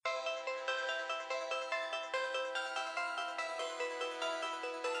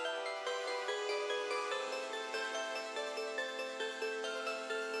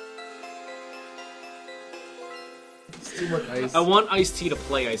It's too much ice. I want Ice-T to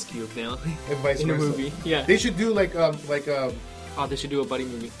play Ice Cube now. And vice in a versa. movie. Yeah. They should do Oh, they should do a buddy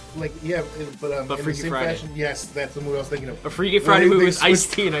movie. but in the Freaky same Friday. fashion. Yes, that's the movie I was thinking of. A Freaky Friday Where movie they with switch-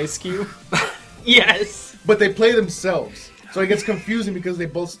 Ice-T and Ice Cube. Yes. But they play themselves, so it gets confusing because they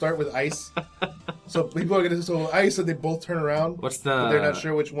both start with ice. So people are gonna ice, and they both turn around. But they're not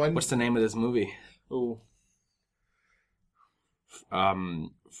sure which one. What's the name of this movie? Ooh.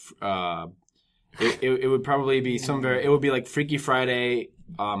 It would probably be it would be like Freaky Friday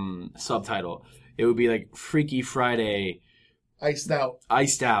subtitle. It would be like Freaky Friday Iced Out.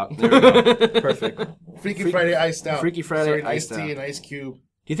 Iced Out. There we go. Perfect. Freaky Friday Iced Out. Freaky Friday Starring Iced Ice-T Out. and Ice Cube.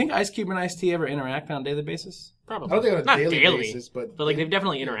 Do you think Ice Cube and Ice-T ever interact on a daily basis? Probably. I don't think on a Not daily daily basis, but like they've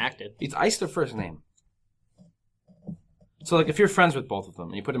definitely interacted. It's Ice their first name. So like if you're friends with both of them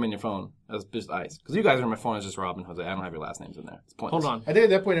and you put them in your phone as just Ice, because you guys are on my phone as just Rob and Jose. I don't have your last names in there. It's pointless. Hold on. I think at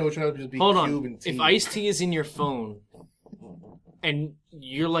that point it would try to just be Hold Cube on. and T. If Ice-T is in your phone and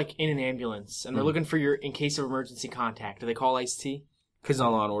you're like in an ambulance and they're looking for your in case of emergency contact, do they call Ice-T? Because it's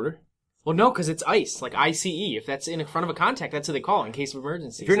on Law and Order. Well, no, because it's Ice, like ICE. If that's in front of a contact, that's who they call in case of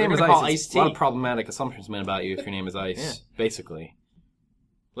emergency. If your So name they're is gonna call Ice, it's Ice-T. a lot of problematic assumptions made about you if your name is Ice, basically.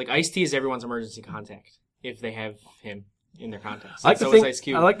 Like Ice-T is everyone's emergency contact if they have him in their contacts. I like, So to think, is Ice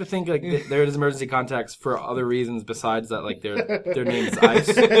Cube. I like to think like there is emergency contacts for other reasons besides that, like their name is Ice.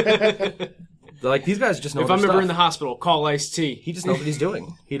 They're like these guys just know. If their I'm ever stuff. in the hospital, call Ice-T. He just knows what he's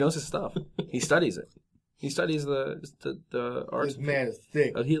doing. He knows his stuff. He studies it. He studies the arts This man is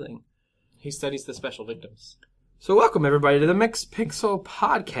thick. of healing. He studies the special victims. So welcome everybody to the Mixed Pixel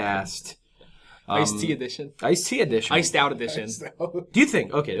Podcast. Ice-T edition. Ice-T edition. Iced out edition. So, Do you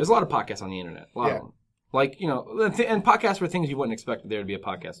think? Okay, there's a lot of podcasts on the internet. A lot Yeah. of them. Like and podcasts were things you wouldn't expect there to be a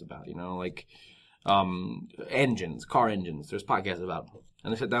podcast about. Like engines, car engines. There's podcasts about them.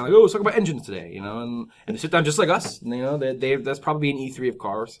 And they sit down like, oh, let's talk about engines today. And they sit down just like us. And, they that's probably an E3 of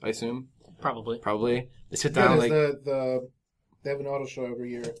cars, I assume. Probably. They sit yeah, down there's like. they have an auto show every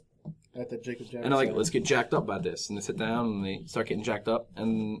year at the Jacob Jackson. And they're like, let's get jacked up by this. And they sit down and they start getting jacked up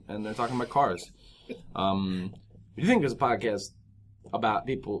and they're talking about cars. Do you think there's a podcast about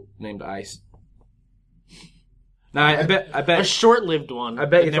people named Ice? Nah, I bet. A short-lived one. I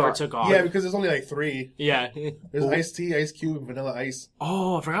bet that you never thought- took off. Yeah, because there's only like 3. Yeah. There's Ice-T, Ice Cube, and Vanilla Ice.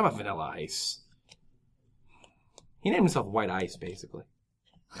 Oh, I forgot about Vanilla Ice. He named himself White Ice, basically.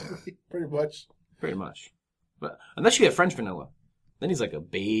 Pretty much. Pretty much. But unless you get French vanilla, then he's like a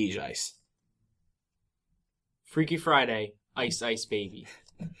beige ice. Freaky Friday, Ice Ice Baby.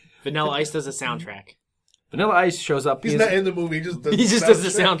 Vanilla Ice does a soundtrack. Vanilla Ice shows up. He's not in the movie. He just does, He just does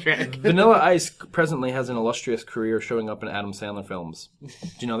the soundtrack. Vanilla Ice presently has an illustrious career showing up in Adam Sandler films. Do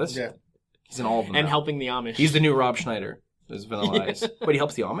you know this? Yeah. He's in all of them And now. helping the Amish. He's the new Rob Schneider. Is Vanilla Yeah. Ice. But he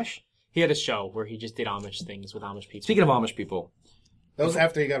helps the Amish? He had a show where he just did Amish things with Amish people. Speaking of Amish people, That was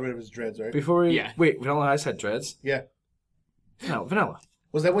after he got rid of his dreads, right? before we... Yeah. Wait, Vanilla Ice had dreads? Yeah. No, Vanilla.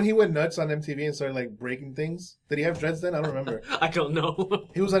 Was that when he went nuts on MTV and started like breaking things? Did he have dreads then? I don't remember. I don't know.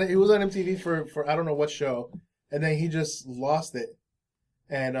 He was on MTV for I don't know what show, and then he just lost it,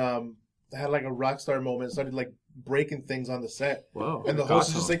 and had like a rock star moment. Started like breaking things on the set. Whoa. And the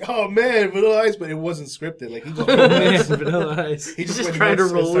host was just like, "Oh man, Vanilla Ice," but it wasn't scripted. Like he just went nuts. Vanilla Ice. He just Just went trying to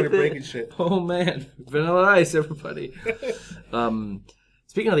nuts and roll started with it. breaking shit. Oh man, Vanilla Ice, everybody.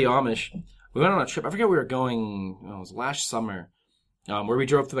 Speaking of the Amish, we went on a trip. I forget where we were going. It was last summer, where we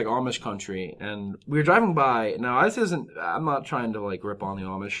drove to like Amish country, and we were driving by. Now, this isn't. I'm not trying to like rip on the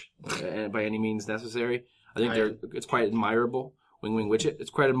Amish by any means necessary. I think it's quite admirable. Wing wing witch it. It's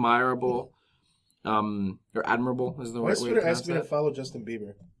quite admirable. Or admirable is the Why right is way to Twitter pronounce asking me to that. follow Justin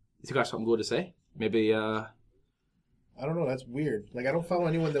Bieber? You got something good to say? Maybe. I don't know. That's weird. Like I don't follow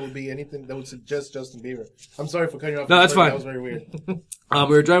anyone that would be anything that would suggest Justin Bieber. I'm sorry for cutting you off. No, that's Sorry, fine. That was very weird.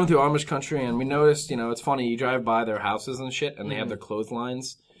 We were driving through Amish country, and we noticed, it's funny. You drive by their houses and shit, and they have their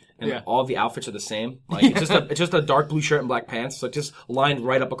clotheslines, and Yeah. all the outfits are the same. Like it's just a dark blue shirt and black pants, so just lined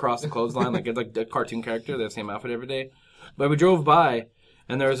right up across the clothesline, like it's like a cartoon character. They have the same outfit every day. But we drove by,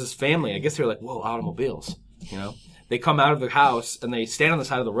 and there was this family. I guess they were like, "Whoa, automobiles!" They come out of the house and they stand on the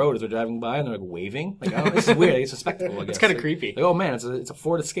side of the road as they're driving by, and they're like waving. Like, oh, this is weird. It's a spectacle. I guess. It's kind of Like, creepy. Like, oh man, it's a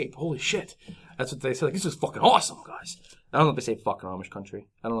Ford Escape. Holy shit! That's what they say. Like, this is fucking awesome, guys. I don't know if they say fucking Amish country.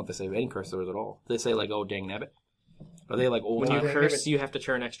 I don't know if they say any curse words at all. They say like, oh dang nabbit. Are they like old When you time? curse, you have to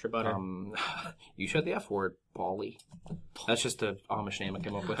churn extra butter. You said the F word, Paulie. That's just the Amish name I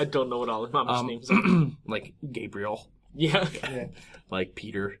came up with. I don't know what all the Amish names are. Like Gabriel, Yeah. Yeah. like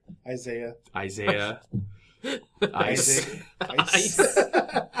Peter, Isaiah. Isaiah, Ice. Isaac. Ice.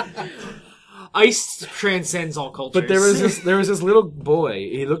 Ice transcends all cultures. But there was this little boy.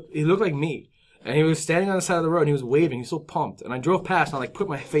 He looked like me, And he was standing on the side of the road, and he was waving. He was so pumped. And I drove past, and I like put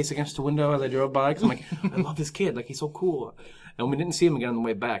my face against the window as I drove by, because I'm like, I love this kid. Like, he's so cool. And we didn't see him again on the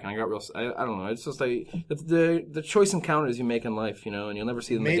way back, and I got real. I don't know. It's just like the choice encounters you make in life, you know, and you'll never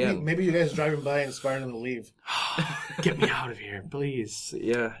see them again. Maybe you guys driving by inspired him to leave. Get me out of here, please.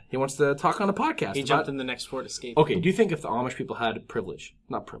 Yeah, he wants to talk on the podcast. He jumped in the next Ford Escape. Okay, do you think if the Amish people had privilege,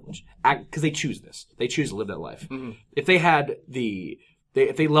 not privilege, because they choose this, they choose to live that life. Mm-hmm. If they had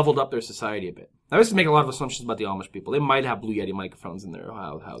if they leveled up their society a bit. Now, this is making a lot of assumptions about the Amish people. They might have Blue Yeti microphones in their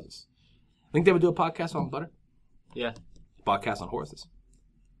houses. Think they would do a podcast on butter? Yeah. Podcast on horses.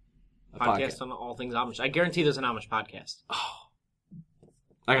 Podcast on all things Amish. I guarantee there's an Amish podcast. Oh.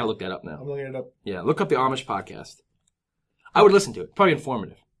 I gotta look that up now. I'm looking it up. Yeah, look up the Amish podcast. I would listen to it. Probably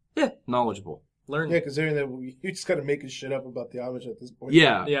informative. Yeah. Knowledgeable. Learn. Yeah, because you just gotta make shit up about the Amish at this point.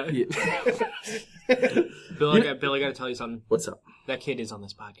 Yeah. Bill, I gotta tell you something. What's up? That kid is on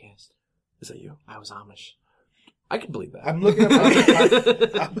this podcast. Is that you? I was Amish. I can believe that. I'm looking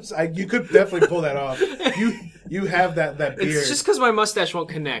at you could definitely pull that off. You have that beard. It's just because my mustache won't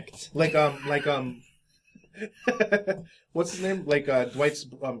connect. Like what's his name? Like Dwight's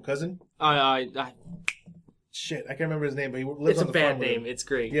cousin. Shit, I can't remember his name, but he lives on the farm. It's a bad name. It's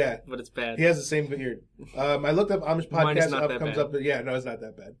great. Yeah, but it's bad. He has the same beard. I looked up Amish podcast. Comes up. Yeah, no, it's not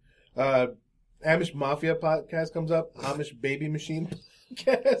that bad. Amish Mafia podcast comes up. Amish Baby Machine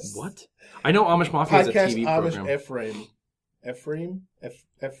podcast. What? I know Amish Mafia is a TV Amish program. Ephraim.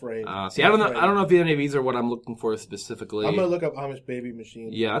 See, I don't know if any of these are what I'm looking for specifically. I'm gonna look up Amish Baby Machine.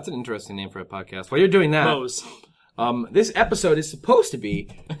 Yeah, that's an interesting name for a podcast. While you're doing that, Moe's. This episode is supposed to be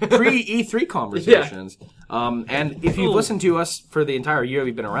pre-E3 conversations. Yeah. And if you've listened to us for the entire year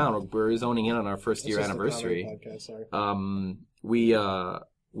we've been around, we're zoning in on our first year anniversary. Podcast, sorry.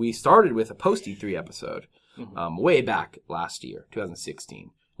 We started with a post-E3 episode way back last year, 2016.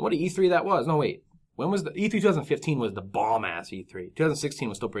 What an E3 that was. No, wait. When was the E3 2015 was the bomb-ass E3. 2016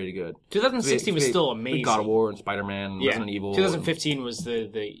 was still pretty good. 2016 was still amazing. God of War and Spider-Man and Resident Evil. 2015 was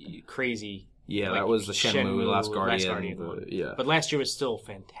the crazy... Yeah, that was the Shenmue, Last Guardian. Yeah. But last year was still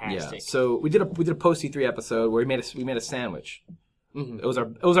fantastic. Yeah. So we did a post E3 episode where we made a sandwich. Mm-hmm. It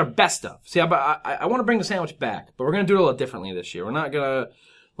was our best stuff. See, I want to bring the sandwich back, but we're gonna do it a little differently this year. We're not gonna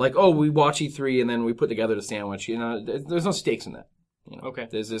we watch E3 and then we put together the sandwich. You know, there's no stakes in that. You know? Okay.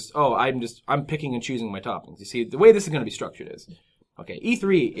 There's this. I'm picking and choosing my toppings. You see, the way this is gonna be structured is, okay.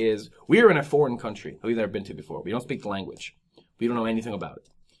 E3 is we're in a foreign country that we've never been to before. We don't speak the language. We don't know anything about it.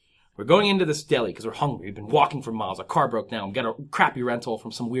 We're going into this deli because we're hungry. We've been walking for miles. Our car broke down. We got a crappy rental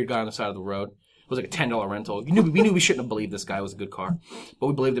from some weird guy on the side of the road. It was like a $10 rental. We knew we shouldn't have believed this guy was a good car, but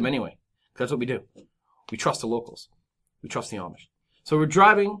we believed him anyway. Because that's what we do. We trust the locals. We trust the Amish. So we're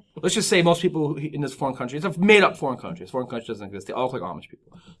driving. Let's just say most people in this foreign country, it's a made-up foreign country. This foreign country doesn't exist. They all look like Amish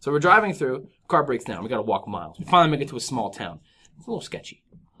people. So we're driving through. Car breaks down. We got to walk miles. We finally make it to a small town. It's a little sketchy.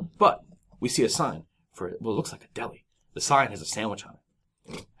 But we see a sign for it looks like a deli. The sign has a sandwich on it.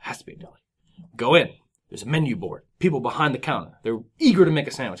 It has to be a deli. Go in. There's a menu board. People behind the counter. They're eager to make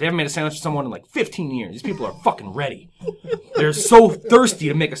a sandwich. They haven't made a sandwich for someone in like 15 years. These people are fucking ready. They're so thirsty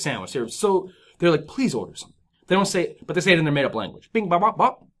to make a sandwich. They're like, please order something. They don't say, but they say it in their made up language. Bing, bop, bop,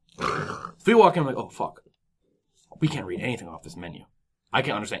 bop. So we walk in, I'm like, oh, fuck. We can't read anything off this menu. I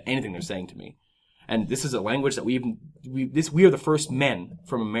can't understand anything they're saying to me. And this is a language that we are the first men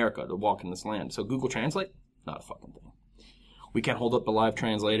from America to walk in this land. So Google Translate, not a fucking thing. We can't hold up a live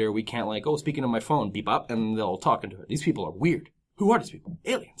translator. We can't speaking on my phone, beep up, and they'll talk into it. These people are weird. Who are these people?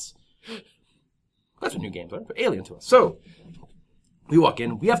 Aliens. That's what new games are. They're alien to us. So we walk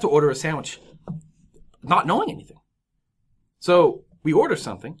in. We have to order a sandwich, not knowing anything. So we order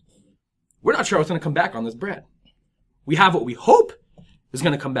something. We're not sure what's going to come back on this bread. We have what we hope is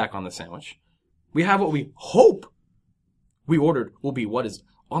going to come back on the sandwich. We have what we hope we ordered will be what is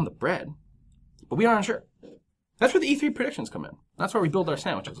on the bread, but we aren't sure. That's where the E3 predictions come in. That's where we build our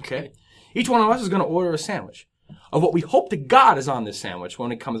sandwiches, okay? Each one of us is going to order a sandwich of what we hope to God is on this sandwich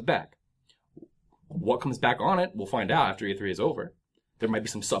when it comes back. What comes back on it, we'll find out after E3 is over. There might be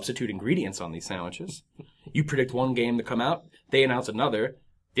some substitute ingredients on these sandwiches. You predict one game to come out, they announce another.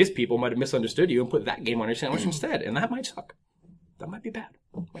 These people might have misunderstood you and put that game on your sandwich instead, and that might suck. That might be bad.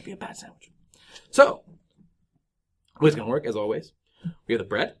 Might be a bad sandwich. So, the way it's going to work, as always, we have the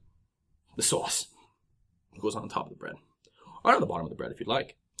bread, the sauce. It goes on top of the bread. Or on the bottom of the bread, if you'd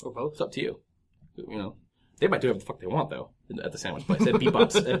like. Or both. It's up to you. You know, they might do whatever the fuck they want, though, at the sandwich place. At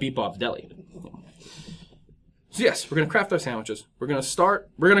Beep Bop's Deli. So, yes, we're going to craft our sandwiches. We're going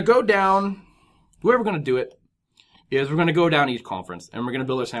to go down, the way we're going to do it is we're going to go down each conference, and we're going to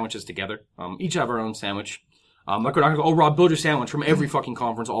build our sandwiches together. Each have our own sandwich. Like we're not gonna go, oh, Rob, build your sandwich from every fucking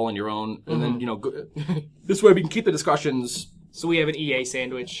conference all on your own, and then this way we can keep the discussions. So we have an EA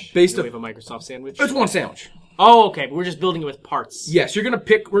sandwich. Based we have a Microsoft sandwich. It's one sandwich. Oh, okay, but we're just building it with parts. Yes, you're gonna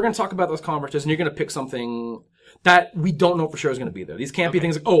pick. We're gonna talk about those conferences, and you're gonna pick something that we don't know for sure is gonna be there. These can't be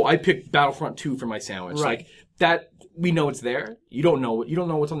things like, oh, I picked Battlefront 2 for my sandwich. Right. Like that, we know it's there. You don't know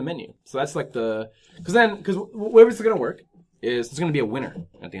what's on the menu. So that's like because whatever it's gonna work is there's gonna be a winner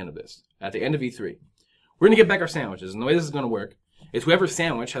at the end of this. At the end of E3, we're gonna get back our sandwiches, and the way this is gonna work is whoever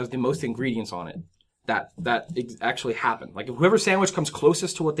sandwich has the most ingredients on it. That actually happened. Like, if whoever sandwich comes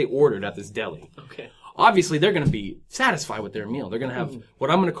closest to what they ordered at this deli, obviously they're going to be satisfied with their meal. They're going to have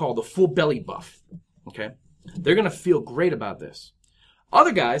what I'm going to call the full belly buff. Okay? They're going to feel great about this.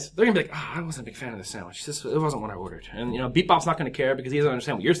 Other guys, they're going to be like, I wasn't a big fan of this sandwich. It wasn't what I ordered. And, Bebop's not going to care because he doesn't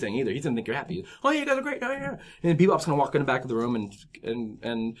understand what you're saying either. He doesn't think you're happy. Oh, yeah, you guys are great. Oh, yeah. And then Bebop's going to walk in the back of the room and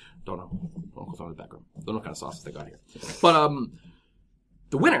don't know. Don't go in the back room. Don't know what kind of sauces they got here. But,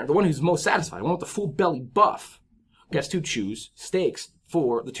 the winner, the one who's most satisfied, the one with the full belly buff, gets to choose steaks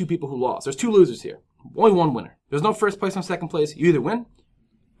for the two people who lost. There's two losers here. Only one winner. There's no first place or second place. You either win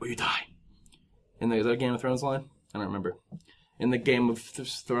or you die. Is that a Game of Thrones line? I don't remember. In the Game of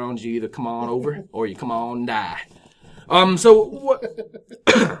Thrones, you either come on over or you come on die. So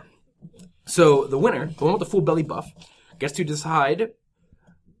the winner, the one with the full belly buff, gets to decide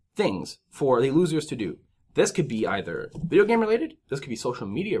things for the losers to do. This could be either video game related, this could be social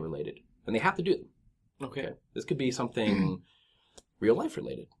media related, and they have to do them. Okay. This could be something real life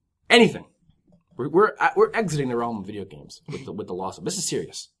related. Anything. We're exiting the realm of video games with the loss of. This is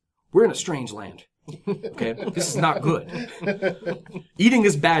serious. We're in a strange land. Okay? This is not good. Eating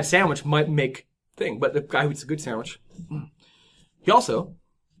this bad sandwich might make thing, but the guy who eats a good sandwich, he also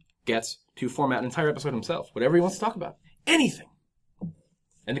gets to format an entire episode himself. Whatever he wants to talk about. Anything.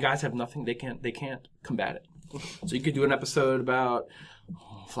 And the guys have nothing. They can't combat it. So you could do an episode about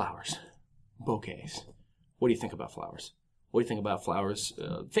flowers, bouquets. What do you think about flowers? What do you think about flowers,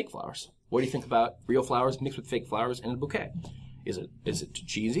 fake flowers? What do you think about real flowers mixed with fake flowers in a bouquet? Is it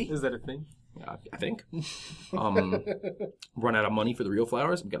cheesy? Is that a thing? I think. Run out of money for the real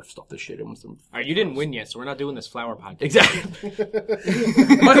flowers. We gotta stuff this shit in with some. All right, you didn't win yet, so we're not doing this flower podcast. Exactly.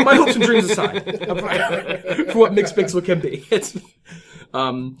 my hopes and dreams aside, for what Mixed Pixel can be.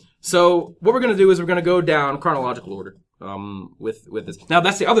 So what we're gonna do is we're gonna go down chronological order. With this. Now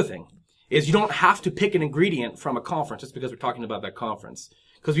that's the other thing is you don't have to pick an ingredient from a conference just because we're talking about that conference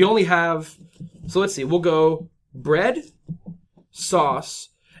because we only have. So let's see. We'll go bread, sauce.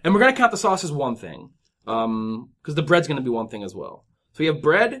 And we're going to count the sauce as one thing, because the bread's going to be one thing as well. So we have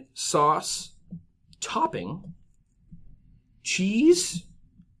bread, sauce, topping, cheese,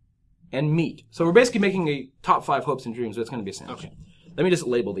 and meat. So we're basically making a top 5 hopes and dreams, but it's going to be a sandwich. Okay. Let me just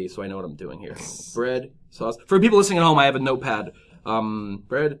label these so I know what I'm doing here. Bread, sauce. For people listening at home, I have a notepad.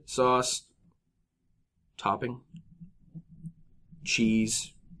 Bread, sauce, topping,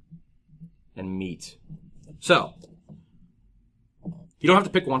 cheese, and meat. So you don't have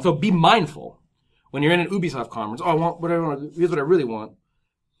to pick one. So be mindful when you're in an Ubisoft conference. Oh, I want whatever I want. Here's what I really want.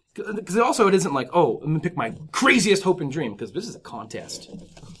 Because also it isn't like, oh, I'm going to pick my craziest hope and dream because this is a contest.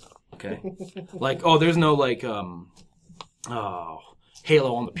 Okay? Like, oh, there's no like, Halo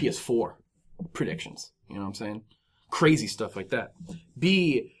on the PS4 predictions. You know what I'm saying? Crazy stuff like that.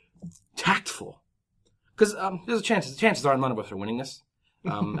 Be tactful. Because there's a chance. The chances are none of us are winning this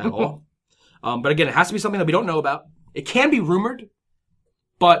at all. But again, it has to be something that we don't know about. It can be rumored.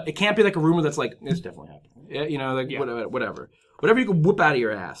 But it can't be like a rumor that's like, it's definitely happening. Whatever. Whatever you can whip out of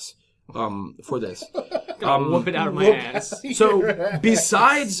your ass for this. Whoop it out of my ass. So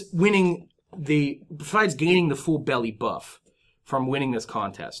besides gaining the full belly buff from winning this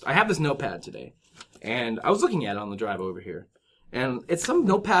contest, I have this notepad today. And I was looking at it on the drive over here. And it's some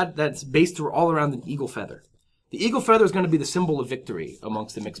notepad that's based all around an eagle feather. The eagle feather is going to be the symbol of victory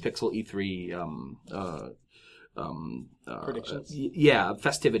amongst the Mixed Pixel E3 predictions.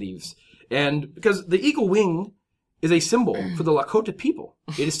 Festivities. And because the eagle wing is a symbol for the Lakota people.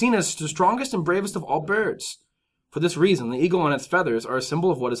 It is seen as the strongest and bravest of all birds. For this reason, the eagle and its feathers are a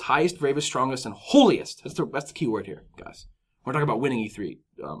symbol of what is highest, bravest, strongest, and holiest. That's the key word here, guys. We're talking about winning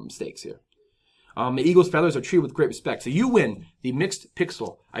E3 stakes here. The eagle's feathers are treated with great respect. So you win the Mixed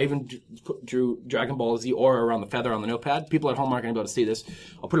Pixel. I even drew Dragon Ball Z aura around the feather on the notepad. People at home aren't going to be able to see this.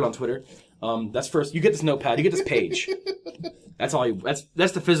 I'll put it on Twitter. That's first. You get this notepad. You get this page. That's all that's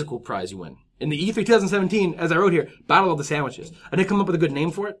the physical prize you win. In the E3 2017, as I wrote here, Battle of the Sandwiches. I didn't come up with a good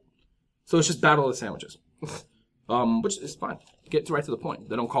name for it. So it's just Battle of the Sandwiches. Which is fine. Get right to the point.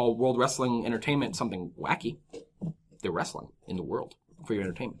 They don't call World Wrestling Entertainment something wacky. They're wrestling in the world. for your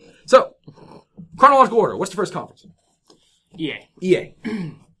entertainment. So, chronological order. What's the first conference? EA. EA.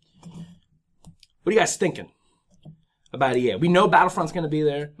 What are you guys thinking about EA? We know Battlefront's going to be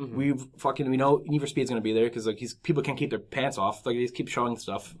there. Mm-hmm. We know Need for Speed's going to be there because like people can't keep their pants off. Like they just keep showing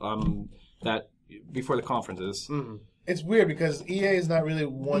stuff that before the conferences. Mm-hmm. It's weird because EA is not really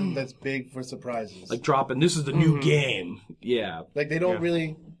one that's big for surprises. Like dropping, this is the new game. Yeah. Like they don't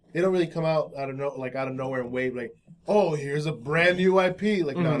really come out out of nowhere and wave like, oh, here's a brand new IP.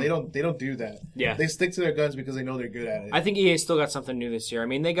 Like no, they don't do that. Yeah. They stick to their guns because they know they're good at it. I think EA still got something new this year. I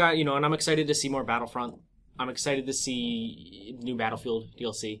mean, they got, and I'm excited to see more Battlefront. I'm excited to see new Battlefield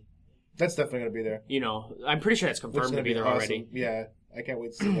DLC. That's definitely going to be there. I'm pretty sure that's confirmed to be there awesome. Already. Yeah, I can't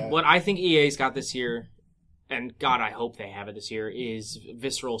wait to see that. What I think EA's got this year, and God, I hope they have it this year, is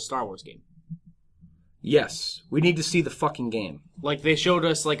visceral Star Wars game. Yes. We need to see the fucking game. Like, they showed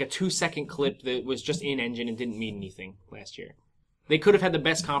us, like, a 2-second clip that was just in-engine and didn't mean anything last year. They could have had the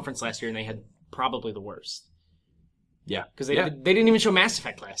best conference last year, and they had probably the worst. Yeah. Because they didn't even show Mass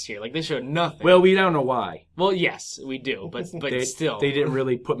Effect last year. Like, they showed nothing. Well, we don't know why. Well, yes, we do, but still. They didn't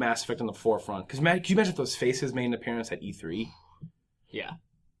really put Mass Effect on the forefront. Because can you imagine if those faces made an appearance at E3? Yeah.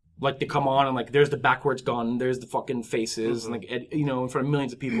 Like, they come on and, like, there's the backwards gun, there's the fucking faces, and, like, in front of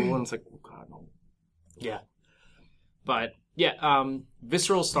millions of people, and it's like, oh, God, no. Yeah. But, yeah,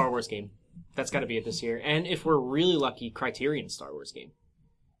 visceral Star Wars game. That's got to be it this year. And if we're really lucky, Criterion Star Wars game.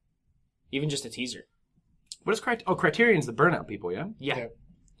 Even just a teaser. What is Criterion? Oh, Criterion's the Burnout people, yeah? Yeah.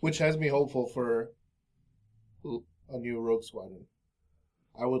 Which has me hopeful for a new Rogue Squadron.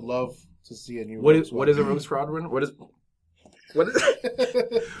 I would love to see a new Rogue Squadron. What is a Rogue Squadron?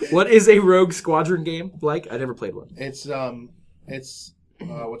 What is a Rogue Squadron game like? I never played one. It's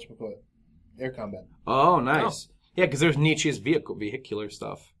whatchamacallit? Air combat. Oh, nice. Oh. Yeah, because there's Nietzsche's vehicular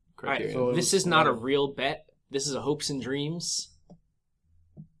stuff. Right, so this is not a real bet. This is a hopes and dreams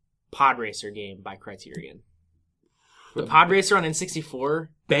pod racer game by Criterion. The pod racer on N64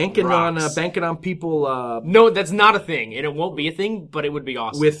 banking on people. No, that's not a thing, and it won't be a thing. But it would be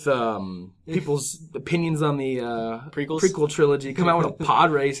awesome with people's opinions on the prequel trilogy. Come out with a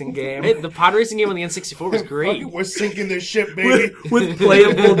pod racing game. The pod racing game on the N64 was great. We're sinking this ship, baby. with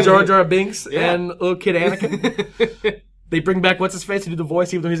playable Jar Jar Binks and little kid Anakin. They bring back what's his face to do the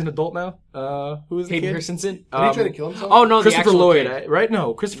voice, even though he's an adult now. Who is the kid? Hayden Christensen. Did he try to kill himself? Oh no, Christopher Lloyd, kid. Right?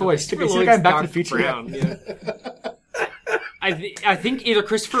 No, Christopher Lloyd. Christopher Lloyd's Lloyd's the guy Back Doc to the Future. Brown. Yeah. I think either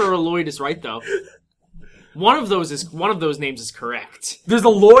Christopher or Lloyd is right though. One of those names is correct. There's a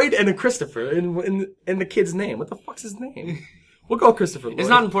Lloyd and a Christopher in the kid's name. What the fuck's his name? We'll go Christopher Lloyd. It's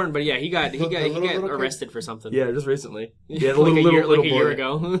not important, but yeah, he got arrested for something. Yeah, just recently. Yeah, like a year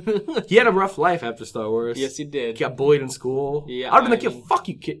ago. He had a rough life after Star Wars. Yes, he did. He got bullied in school. Yeah, I'd have been like, yo, fuck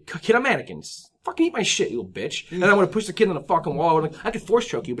you, kid. Kid, I'm Anakin. Fucking eat my shit, you little bitch. And I would have pushed the kid on the fucking wall. I could force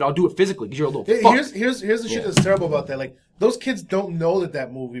choke you, but I'll do it physically because you're a little fuck. Here's the shit that's terrible about that. Like, those kids don't know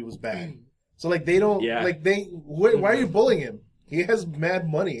that movie was bad. So, like, they don't... Yeah. Like, why are you bullying him? He has mad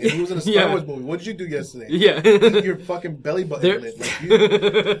money, and he was in a Star Wars movie. What did you do yesterday? Yeah. Your fucking belly button lit. Like,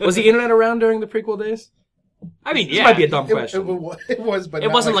 was the internet around during the prequel days? I mean, this might be a dumb question. It was, but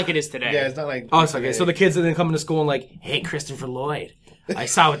it wasn't like it is today. Yeah, it's not like... Oh, it's okay. So the kids are then coming to school and like, hey, Christopher Lloyd, I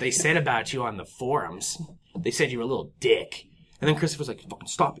saw what they said about you on the forums. They said you were a little dick. And then Christopher's like, fucking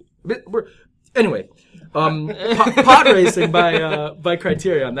stop it. Anyway, pod racing by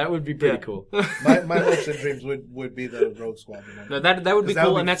Criterion, that would be pretty cool. My hopes and dreams would be the Rogue Squadron. No, that would be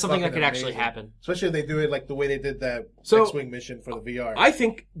cool, and that's something that could actually happen. Especially if they do it like the way they did that X-Wing mission for the VR. I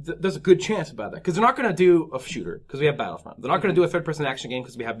think there's a good chance about that, because they're not going to do a shooter, because we have Battlefront. They're not going to do a third-person action game,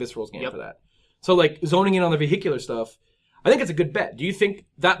 because we have Visceral's game for that. So, like, zoning in on the vehicular stuff, I think it's a good bet. Do you think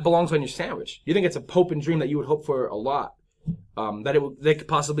that belongs on your sandwich? Do you think it's a hope and dream that you would hope for a lot? They could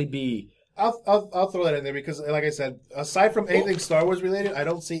possibly be... I'll throw that in there because, like I said, aside from anything Star Wars related, I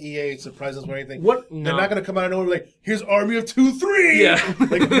don't see EA surprise us or anything. No. They're not going to come out of nowhere like, here's Army of 2-3! Yeah.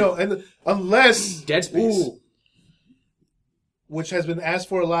 Like, no, and unless... Dead Space. Which has been asked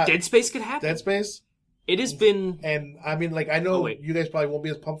for a lot. Dead Space could happen. Dead Space? It has been... And, I mean, like, I know you guys probably won't be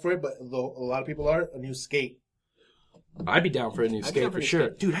as pumped for it, but a lot of people are. A new Skate. I'd be down for a new Skate for sure.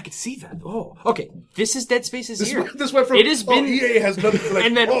 Dude, I could see that. Oh, okay. This is Dead Space's year. This went from, it has been, EA has nothing. Like,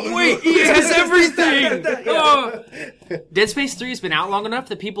 and then, EA has everything! Dead Space 3 has been out long enough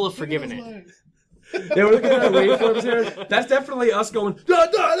that people have forgiven it. Yeah, we're looking at waveforms here. That's definitely us going, da,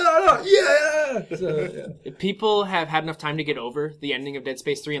 da, da, da, yeah! yeah. People have had enough time to get over the ending of Dead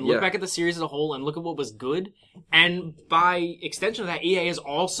Space 3 and look back at the series as a whole and look at what was good. And by extension of that, EA has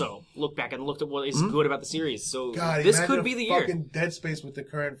also looked back and looked at what is good about the series. So God, this could be the year. Fucking Dead Space with the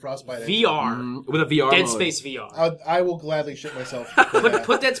current Frostbite VR. With a VR Dead mode. Space VR. I will gladly shit myself.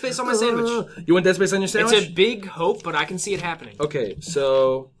 Put Dead Space on my sandwich. You want Dead Space on your sandwich? It's a big hope, but I can see it happening. Okay,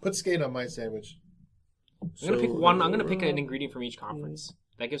 so... Put Skate on my sandwich. I'm going to pick one. I'm going to pick an ingredient from each conference.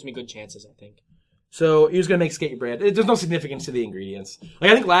 That gives me good chances, I think. So you're just gonna make skate bread. There's no significance to the ingredients.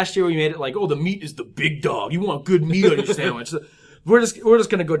 Like I think last year we made it like, oh, the meat is the big dog. You want good meat on your sandwich. So we're just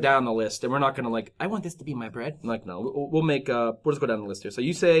gonna go down the list, and we're not gonna like, I want this to be my bread. I'm like, no, we'll make. We'll just go down the list here. So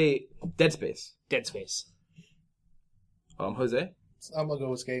you say Dead Space. Dead Space. Jose. I'm gonna go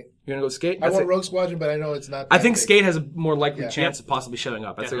with Skate. You're gonna go Skate. I want Rogue Squadron, but I know it's not. I think big. Skate has a more likely chance of possibly showing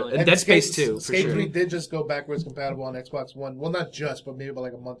up. And Dead Space 2, for Skate sure. 3 did just go backwards compatible on Xbox One. Well, not just, but maybe about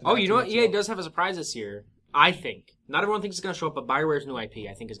like a month. Oh, you know what? EA does have a surprise this year. I think not everyone thinks it's going to show up, but BioWare's new IP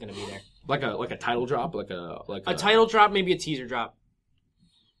I think is going to be there. Like a title drop, like a title drop, maybe a teaser drop.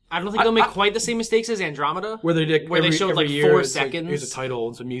 I don't think they'll make quite the same mistakes as Andromeda, where they showed like year, 4 seconds. Like, here's a title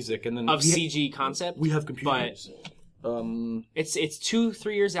and some music, and then of CG concept. We have computers. But it's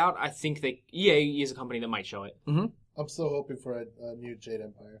 2-3 years out. I think that EA is a company that might show it. Mm-hmm. I'm still hoping for a new Jade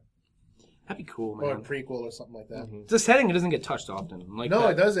Empire. That'd be cool, man. Or a prequel or something like that. Mm-hmm. It's a setting that doesn't get touched often. Like no,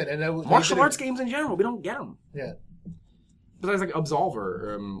 it doesn't. And martial arts games in general, we don't get them. Yeah. Besides, like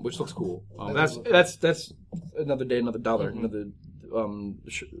Absolver, which looks cool. That's another day, another dollar, another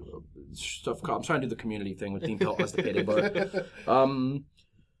stuff. I'm trying to do the community thing with Team Pelt as the payday, but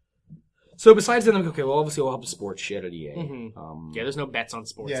So besides them, okay, well, obviously we'll have the sports shit at EA. Mm-hmm. There's no bets on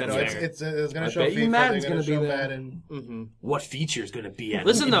sports. Yeah, That's it's going to show bet you FIFA. Madden's They're going to be show there. Madden. Mm-hmm. What feature is going to be at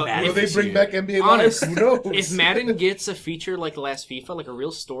Listen, though, Madden will they this bring year? back NBA Live? Honest, Who knows? if Madden gets a feature like the last FIFA, like a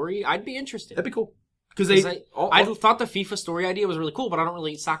real story, I'd be interested. That'd be cool. Because I thought the FIFA story idea was really cool, but I don't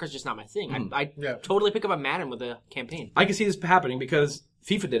really. Soccer's just not my thing. I'd totally pick up a Madden with a campaign. I can see this happening because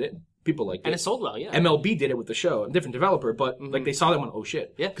FIFA did it. People liked it. And it sold well, yeah. MLB did it with the show. A different developer, but like they saw that and went, oh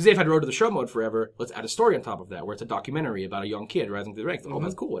shit. Yeah. Because they've had Road to the Show mode forever. Let's add a story on top of that, where it's a documentary about a young kid rising through the ranks. Oh,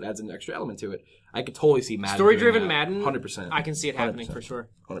 that's cool. It adds an extra element to it. I could totally see Madden. Story-driven Madden, 100%. I can see it happening 100%. for sure.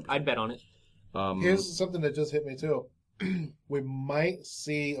 100%. I'd bet on it. Here's something that just hit me too. We might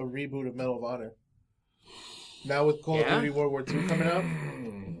see a reboot of Medal of Honor. Now with Call of Duty World War II coming out,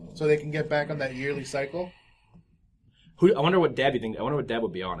 so they can get back on that yearly cycle. I wonder what Dad you think. I wonder what Dad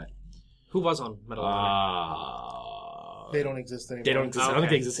would be on it. Who was on Medal of Honor? They don't exist anymore. They don't exist. I don't think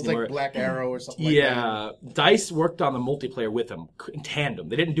they exist It's anymore. like Black Arrow or something like that. Yeah. DICE worked on the multiplayer with them in tandem.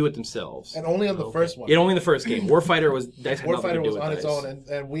 They didn't do it themselves. And only on the first one. Yeah, only in the first game. Warfighter was DICE had nothing to Warfighter do was with on DICE. its own,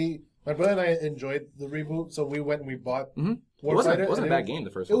 and my brother and I enjoyed the reboot, so we went and we bought Warfighter. It wasn't a bad game,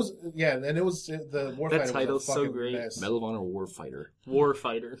 the first one. It was, and it was the Warfighter. That title's was a so fucking great. mess. Medal of Honor Warfighter.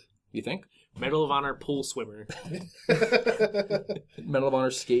 Warfighter. You think? Medal of Honor pool swimmer. Medal of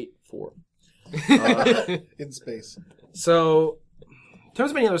Honor Skate 4. In space. So, in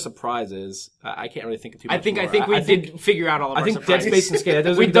terms of any other surprises, I can't really think of too much I think more. we did figure out all of our Dead surprises. Space and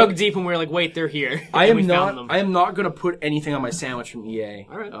Skate. We dug deep and we were like, wait, they're here. I And am we found them. not. I am not going to put anything on my sandwich from EA.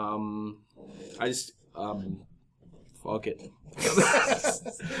 All right. I just fuck it.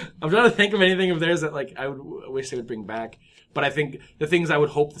 I'm trying to think of anything of theirs that like I wish they would bring back. But I think the things I would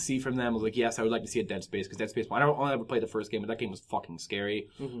hope to see from them was like, yes, I would like to see a Dead Space because Dead Space. I only ever played the first game, but that game was fucking scary.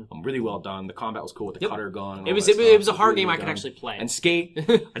 Really well done. The combat was cool with the cutter gun. And It was all that it was a stuff. hard Really game I well could done. actually play. And Skate,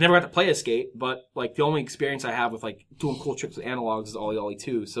 I never got to play a Skate, but like the only experience I have with like doing cool tricks with analogs is Ollie Ollie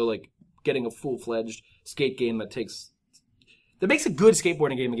 2. So like getting a full-fledged Skate game that makes a good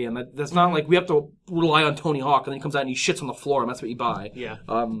skateboarding game again. That's not like we have to rely on Tony Hawk and then he comes out and he shits on the floor and that's what you buy. Yeah.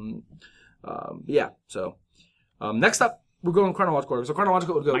 Yeah. So next up, we're going chronological order. So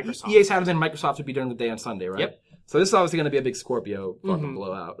chronological would go Microsoft. EA Saturday and Microsoft would be during the day on Sunday, right? Yep. So this is obviously going to be a big Scorpio fucking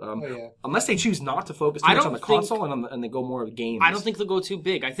blowout. Unless they choose not to focus too much on the console and they go more of games. I don't think they'll go too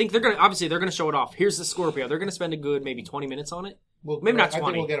big. I think they're gonna show it off. Here's the Scorpio. They're gonna spend a good maybe 20 minutes on it. Maybe not 20. I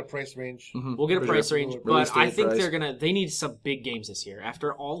think we'll get a price range. We'll get a price range, Release but I date, think price. they need some big games this year.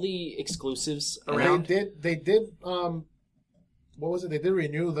 After all the exclusives They around. did what was it? They did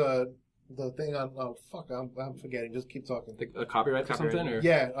renew the thing on I'm forgetting. Just keep talking. A copyright or something? Or?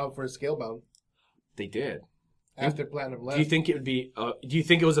 Yeah, for Scalebound. They did. After Platinum left. Do you think it would be? Do you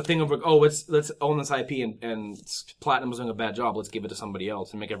think it was a thing of like, oh, let's own this IP and Platinum was doing a bad job. Let's give it to somebody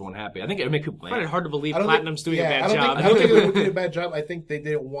else and make everyone happy. I think it would make people I find it mad. hard to believe I don't Platinum's doing a bad job. I don't think they were doing a bad job. I think they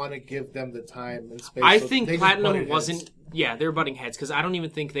didn't want to give them the time and space. I so think they just Platinum butted wasn't they were butting heads because I don't even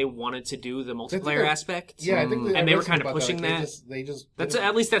think they wanted to do the multiplayer aspect. Yeah, I think and they were kind of pushing that. They just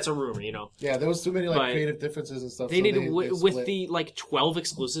at least that's a rumor, you know. Yeah, there was too many creative differences and stuff. They need with the 12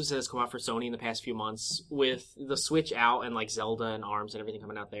 exclusives that has come out for Sony in the past few months, with the Switch out and Zelda and ARMS and everything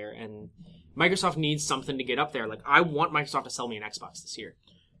coming out there, and Microsoft needs something to get up there. I want Microsoft to sell me an Xbox this year.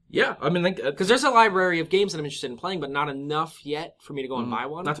 Yeah, I mean, because there's a library of games that I'm interested in playing, but not enough yet for me to go and buy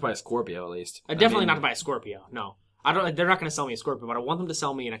one. Not to buy a Scorpio, at least. Definitely not to buy a Scorpio. No, I don't. They're not going to sell me a Scorpio, but I want them to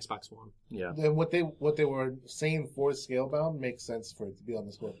sell me an Xbox One. Yeah. And what they were saying for Scalebound makes sense for it to be on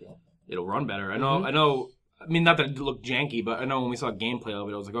the Scorpio. It'll run better. I know. I mean, not that it looked janky, but I know when we saw gameplay of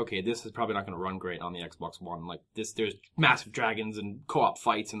it, I was like, okay, this is probably not going to run great on the Xbox One. There's massive dragons and co-op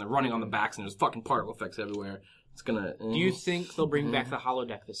fights, and they're running on the backs, and there's fucking particle effects everywhere. It's gonna. Do you think they'll bring back the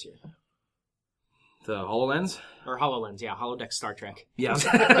holodeck this year? The HoloLens? Or HoloLens, yeah. Holodeck Star Trek. Yeah.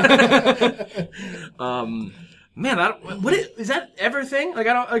 Man, is that ever a thing? I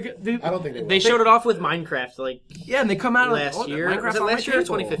don't think they showed it off with Minecraft, yeah, and they come out last year. Was it last year or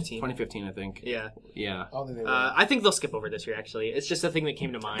 2015? 2015, I think. Yeah. Yeah. I think they'll skip over this year, actually. It's just a thing that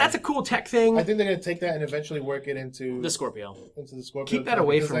came to mind. That's a cool tech thing. I think they're going to take that and eventually work it into the Scorpio. Keep that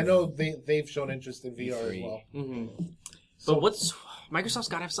away from... I know they've shown interest in VR as well. Mm-hmm. So Microsoft's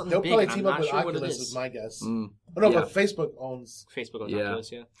got to have something they'll big. They'll probably team up with sure Oculus, is my guess. But Facebook owns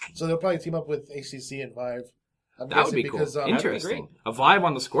Oculus, yeah. So they'll probably team up with HTC and Vive. That would be cool. Interesting. A Vive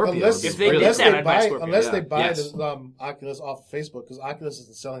on the Scorpio. Unless they buy the Oculus off of Facebook, because Oculus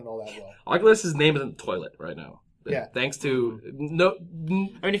isn't selling all that well. Oculus's name is in the toilet right now. Yeah. Thanks to I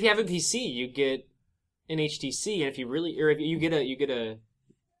mean, if you have a PC, you get an HTC, and if you get a.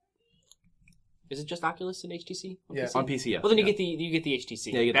 Is it just Oculus and HTC? On PC, yeah. Well, then you get the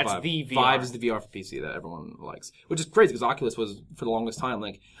HTC. Yeah, you get That's the Vive. the VR. Vive is the VR for PC that everyone likes, which is crazy because Oculus was for the longest time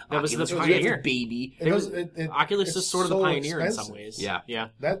that was the pioneer, baby. Oculus is sort of the pioneer in some ways. Yeah.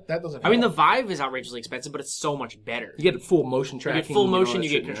 That doesn't. I mean, the Vive is outrageously expensive, but it's so much better. You get full motion tracking. You get full motion. You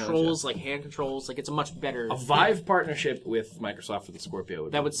get controls like hand controls. It's a much better. A Vive partnership with Microsoft for the Scorpio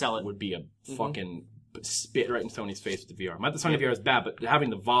would sell it. Would be a fucking. Spit right in Sony's face with the VR. Not that Sony VR is bad, but having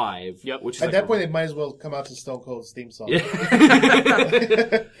the Vive, which is at that point they might as well come out to Stone Cold's theme song. Yeah.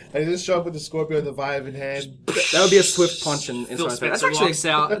 They just show up with the Scorpio and the Vive in hand. That would be a swift punch in Sony's face.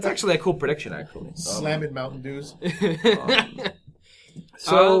 That's actually a cool prediction, actually. Slamming Mountain Dews.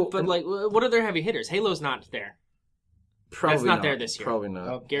 But what are their heavy hitters? Halo's not there. Probably That's not there this year. Probably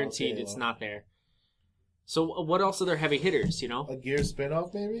not. Guaranteed, it's not there. So what else are their heavy hitters? A Gears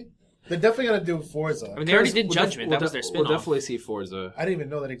spinoff, maybe. They're definitely going to do Forza. I mean, they already did Judgment. That was their spin-off. We'll definitely see Forza. I didn't even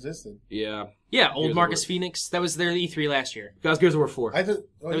know that existed. Yeah. Yeah, old Marcus Phoenix. That was their E3 last year. That was Gears of War 4. That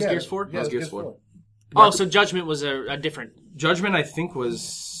was Gears 4? Yeah, that was Gears 4. Oh, so Judgment was a different... Judgment, I think,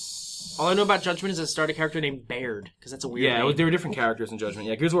 was... All I know about Judgment is it started a character named Baird, because that's a weird name. There were different characters in Judgment.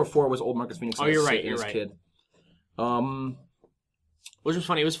 Yeah, Gears of War 4 was old Marcus Phoenix. Oh, you're right. Kid. Which was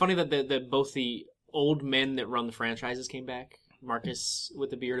funny. It was funny that both the old men that run the franchises came back. Marcus with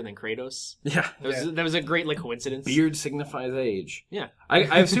the beard and then Kratos. Yeah. That was a great coincidence. Beard signifies age. Yeah.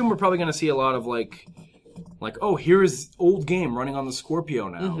 I assume we're probably going to see a lot of oh, here's old game running on the Scorpio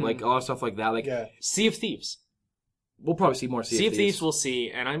now. Mm-hmm. A lot of stuff like that. Sea of Thieves. We'll probably see more Sea of Thieves. We'll see,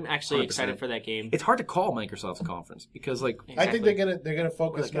 and I'm actually 100%. Excited for that game. It's hard to call Microsoft's conference because Exactly. I think they're gonna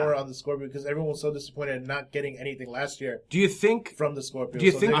focus more on the Scorpio because everyone was so disappointed in not getting anything last year. Do you think from the Scorpio? Do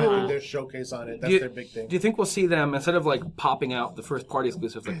you think their showcase on it? That's their big thing. Do you think we'll see them instead of popping out the first party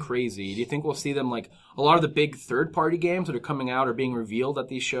exclusives like crazy? Do you think we'll see them a lot of the big third party games that are coming out or being revealed at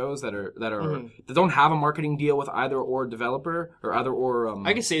these shows that that don't have a marketing deal with either or developer or either or?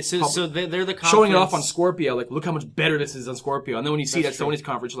 I can say so. They're the conference. Showing it off on Scorpio. Look how much better this is on Scorpio. And then when you see it at Sony's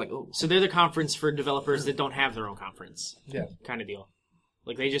conference, you're like, oh. So they're the conference for developers that don't have their own conference. Yeah. Kind of deal.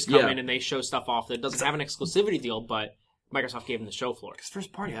 They just come in and they show stuff off that doesn't have an exclusivity deal, but Microsoft gave them the show floor. Because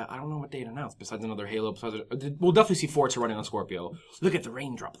first party, I don't know what they'd announced besides another Halo. We'll definitely see Forza running on Scorpio. Look at the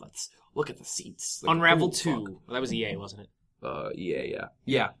rain droplets. Look at the seats. Unravel 2. Well, that was EA, wasn't it? EA,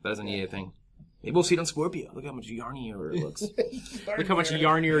 yeah. That is an EA thing. Maybe we'll see it on Scorpio. Look how much yarnier it looks. Look how much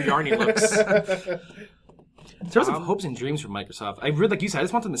yarnier Yarny looks. In terms of hopes and dreams for Microsoft, I really, like you said, I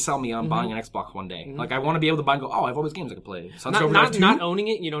just want them to sell me on buying an Xbox one day. I want to be able to buy and go, I have all these games I can play. Not owning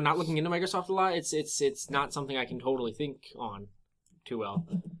it, not looking into Microsoft a lot. It's not something I can totally think on too well.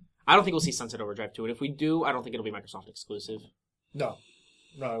 I don't think we'll see Sunset Overdrive 2, and if we do, I don't think it'll be Microsoft exclusive. No,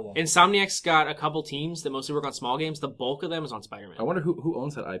 I won't. Insomniac's got a couple teams that mostly work on small games. The bulk of them is on Spider-Man. I wonder who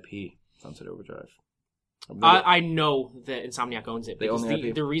owns that IP, Sunset Overdrive. I know that Insomniac owns it. They own the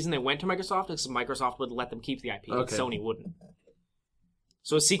IP? The reason they went to Microsoft is Microsoft would let them keep the IP, and Sony wouldn't.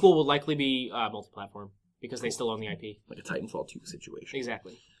 So a sequel will likely be multi-platform. because they still own the IP. Like a Titanfall 2 situation.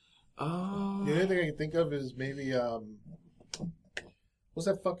 Exactly. The only thing I can think of is maybe what's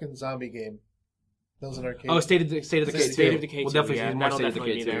that fucking zombie game? That was an arcade. Oh, State of Decay 2. State of Decay 2. We'll definitely yeah, see more that'll State of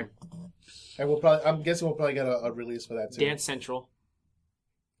definitely Decay be 2. there. And I'm guessing we'll probably get a release for that too. Dance Central.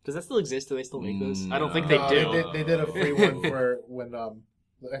 Does that still exist? Do they still make those? I don't No. think they do. They did a free one for when the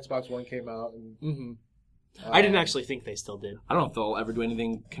Xbox One came out. And, I didn't actually think they still did. I don't know if they'll ever do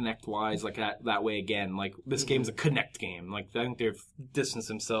anything Connect-wise like that way again. Like, this game's a Connect game. Like, I think they've distanced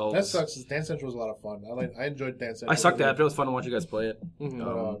themselves. that sucks. Dance Central was a lot of fun. I enjoyed Dance Central. I sucked at it, but it was fun to watch you guys play it. Mm-hmm.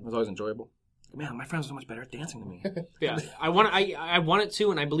 It was always enjoyable. Man, my friends are so much better at dancing than me. Yeah, I want it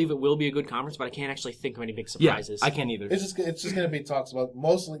to, and I believe it will be a good conference, but I can't actually think of any big surprises. I can't either. It's just going to be talks about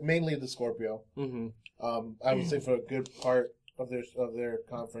mainly the Scorpio. Mm-hmm. I would say for a good part of their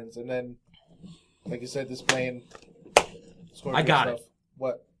conference, and then, like you said, displaying Scorpio I got stuff. it.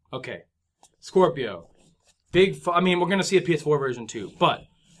 What? Okay. Scorpio. We're going to see a PS4 version too, but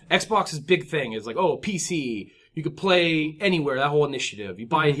Xbox's big thing is like, oh, PC, you could play anywhere, that whole initiative. You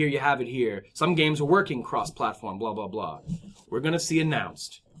buy it here, you have it here. Some games are working cross-platform, blah, blah, blah. We're going to see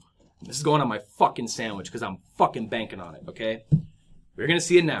announced. This is going on my fucking sandwich because I'm fucking banking on it, okay? We're going to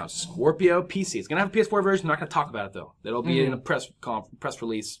see announced. Scorpio PC. It's going to have a PS4 version. I'm not going to talk about it, though. That'll be in a press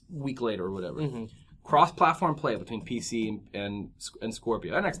release a week later or whatever. Cross-platform play between PC and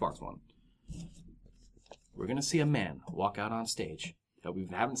Scorpio and Xbox One. We're going to see a man walk out on stage that we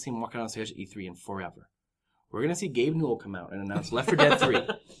haven't seen walk out on stage at E3 in forever. We're going to see Gabe Newell come out and announce Left 4 Dead 3.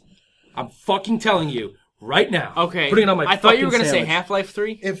 I'm fucking telling you right now. Okay. Putting it on my I thought you were going to say sandwich. Half-Life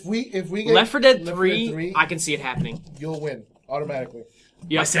 3. If we get Left 4 Dead Left 4 3, I can see it happening. you'll win automatically.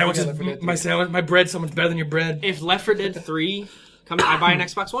 Yeah. My sandwich Left 4 Dead 3. my bread's so much better than your bread. If Left 4 Dead 3 comes, I buy an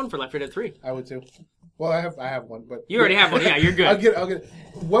Xbox One for Left 4 Dead 3. I would too. Well, I have one, but You already have one. Yeah, you're good. I'll get it.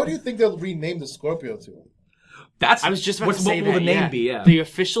 What do you think they'll rename the Scorpio to? I was just about to say what will that. the name yeah. be? Yeah. The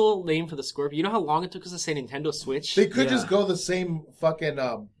official name for the Scorpio. You know how long it took us to say Nintendo Switch? They could Yeah. just go the same fucking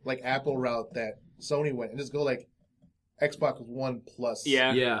like Apple route that Sony went and just go like Xbox One Plus.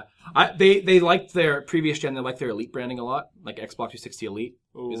 Yeah. Yeah. They liked their previous gen. They liked their Elite branding a lot, like Xbox 360 Elite.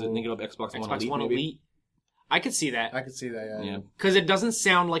 Is it thinking of Xbox One Xbox Elite? One maybe? Elite. I could see that. I could see that. Yeah. Because it doesn't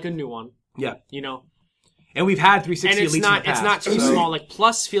sound like a new one. Yeah. You know? And we've had 360 And it's Elites not in the past. it's not too so- small. Like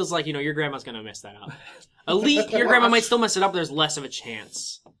Plus feels like, your grandma's gonna mess that up. Elite, your grandma might still mess it up, but there's less of a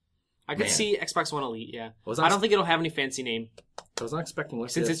chance. I could Man. see Xbox One Elite, yeah. Was I don't think it'll have any fancy name. I was not expecting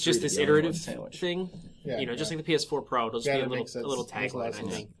Left 4 Since Dead it's just 3 to this be on one iterative sandwich. thing. Yeah, Just like the PS4 Pro, it'll just Yeah, be that a makes sense. little Makes a lot tagline, of I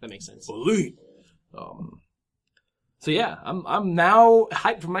sense. think. That makes sense. Elite. So yeah, I'm now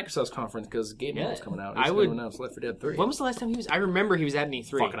hyped for Microsoft's conference because Game Yeah. Newell's coming out. I He's would- going to announce Left 4 Dead 3. When was the last time he was? I remember he was at an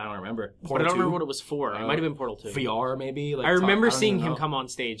E3. Fucking, I don't remember. but I Portal don't 2? remember what it was for. It might have been Portal 2. VR maybe. Like, I remember don't seeing even him know. come on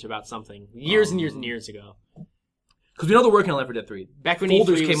stage about something years and years and years ago. Because we know they're working on Left 4 Dead 3. Back when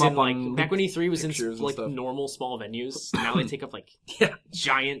Folders E3 was came in up like on back when E3 was in pictures and like stuff. normal small venues. Now they take up like Yeah.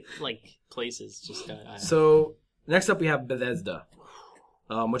 giant like places. Just So next up we have Bethesda,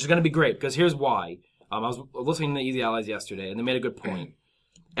 which is going to be great because here's why. I was listening to Easy Allies yesterday, and they made a good point.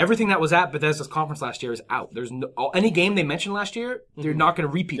 Everything that was at Bethesda's conference last year is out. There's any game they mentioned last year, they're not going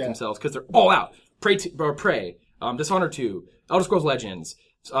to repeat themselves because they're all out. Prey, Dishonored 2, Elder Scrolls Legends,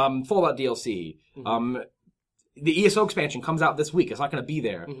 Fallout DLC. The ESO expansion comes out this week. It's not going to be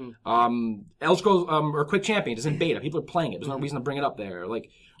there. Elder Scrolls or Quick Champion is in beta. People are playing it. There's no reason to bring it up there. Like,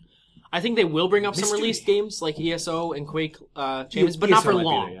 I think they will bring up some Mystery. released games like ESO and Quake Champions, but not ESO for might be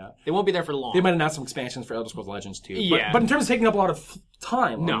long. there, yeah. They won't be there for long. they might announce some expansions for Elder Scrolls Legends too. Yeah. But in terms of taking up a lot of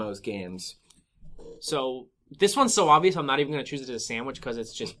time No. on those games, So this one's so obvious, I'm not even going to choose it as a sandwich because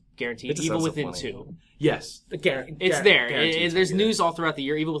it's just guaranteed. It just Evil sounds so Within funny. 2. yes, It's there. guaranteed There's to be news all throughout the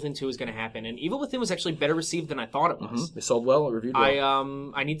year. Evil Within 2 is going to happen, and Evil Within was actually better received than I thought it was. there. They sold well, it reviewed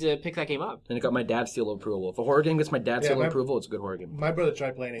well, I need to pick that game up. and it got my dad's seal of approval. If a horror game gets my dad's seal of my- approval, it's a good horror game. My brother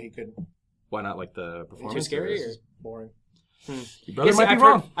tried playing it. He couldn't. Why not like the performance? Too scary? or- Or? It's boring. Your brother Yes, might be I've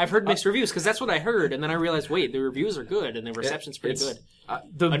wrong. I've heard mixed reviews because that's what I heard, and then I realized, wait, the reviews are good and the reception's pretty It's- good.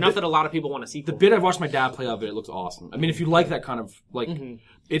 Enough that a lot of people want to see The bit I've watched my dad play of it looks awesome. I mean, if you like that kind of like,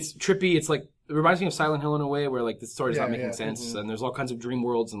 it's trippy. It's like it reminds me of Silent Hill in a way, where like the story's not making sense, and there's all kinds of dream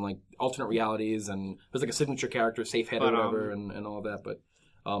worlds and like alternate realities, and there's like a signature character, safe head or whatever, and all that. But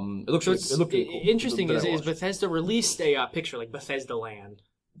it looks So really, it's it looked really cool. interesting The bit I is watched. Bethesda released a picture like Bethesda Land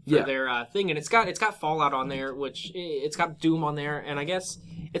for Yeah. their thing, and it's got Fallout on there, which it's got Doom on there, and I guess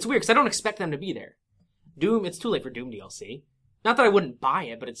it's weird because I don't expect them to be there. Doom, it's too late for Doom DLC. Not that I wouldn't buy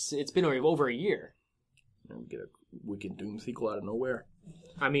it, but it's been over a year. And we get a wicked Doom sequel out of nowhere.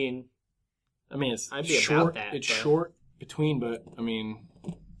 I mean, It's I'd be about short. that, It's but- short between, but I mean,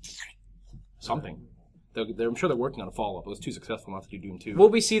 something. I'm sure they're working on a follow-up. It was too successful not to do Doom 2.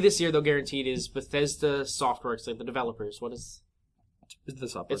 What we see this year, though, guaranteed, is Bethesda Softworks, like the developers. What is... It's the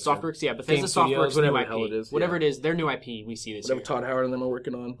Softworks. It's Softworks, yeah. Bethesda Game Studios, Softworks' whatever new the hell IP. it is, Whatever it is, their new IP we see this Whatever year. Todd Howard and them are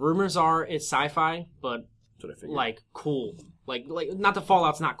working on. Rumors are it's sci-fi, but That's what I figured. like cool. Like not that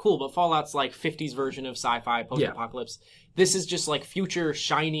Fallout's not cool, but Fallout's like 50s version of sci-fi, post-apocalypse. This is just like future,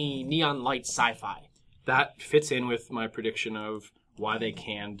 shiny, neon light sci-fi. That fits in with my prediction of why they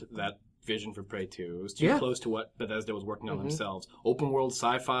canned that vision for Prey 2. It was too close to what Bethesda was working on themselves. Open world,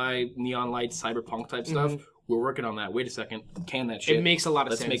 sci-fi, neon light, cyberpunk type stuff. We're working on that. Wait a second. Can that shit. It makes a lot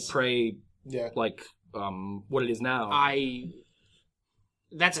of sense. Let's make Prey like what it is now.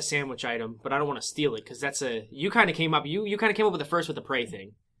 That's a sandwich item, but I don't want to steal it because you kind of came up with the first with the Prey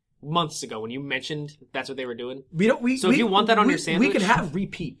thing months ago when you mentioned that's what they were doing. If you want that on your sandwich, we could have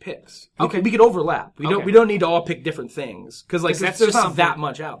repeat picks. Okay, we could overlap. We don't need to all pick different things because there's not that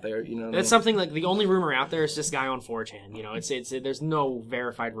much out there. You know, that's something like the only rumor out there is this guy on 4chan. You know, it's there's no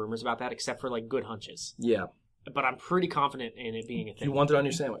verified rumors about that except for like good hunches. Yeah. But I'm pretty confident in it being a thing. You want it on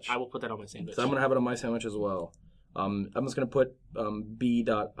your sandwich? I will put that on my sandwich. So I'm gonna have it on my sandwich as well. I'm just gonna put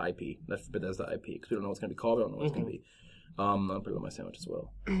B.IP. That's Bethesda IP because we don't know what it's gonna be called. We don't know what it's gonna be. I'll put it on my sandwich as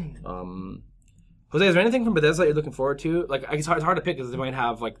well. Jose, is there anything from Bethesda you're looking forward to? Like, it's hard to pick because they might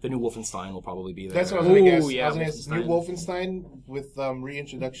have like the new Wolfenstein will probably be there. That's what I was gonna guess. Yeah, I was gonna guess new Wolfenstein with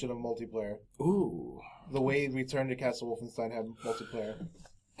reintroduction of multiplayer. Ooh, the way Return to Castle Wolfenstein had multiplayer.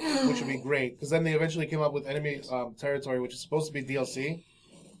 Which would be great, because then they eventually came up with Enemy Territory, which is supposed to be DLC,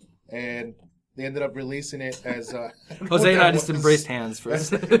 and they ended up releasing it as... Jose and I just embraced hands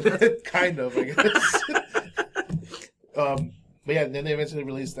first. Kind of, I guess. But yeah, then they eventually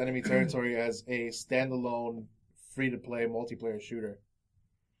released Enemy Territory as a standalone, free-to-play multiplayer shooter,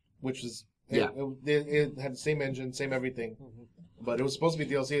 which is... It had the same engine, same everything. But it was supposed to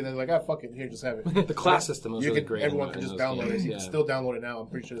be DLC, and then they're like, fuck it, here, just have it. The class system was really great. Everyone can just download it. You can still download it now. I'm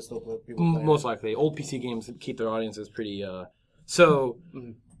pretty sure there's still people playing Most likely. Old PC games keep their audiences pretty... So,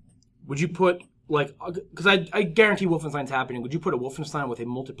 would you put, like... Because I guarantee Wolfenstein's happening. Would you put a Wolfenstein with a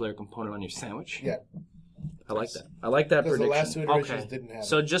multiplayer component on your sandwich? Yeah. I like that. I like that prediction. Because the last two iterations didn't have it.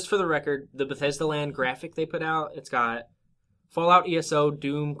 So just for the record, the Bethesda Land graphic they put out, it's got Fallout, ESO,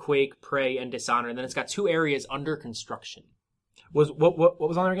 Doom, Quake, Prey, and Dishonored. And then it's got 2 areas under construction. What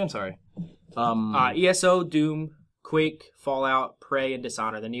was on there again? Sorry. ESO, Doom, Quake, Fallout, Prey, and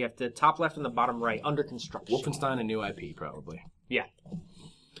Dishonored. Then you have the top left and the bottom right under construction. Wolfenstein, a new IP, probably. Yeah.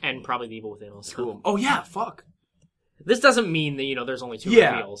 And probably the Evil Within also. Cool. Oh, yeah, fuck. This doesn't mean that, there's only 2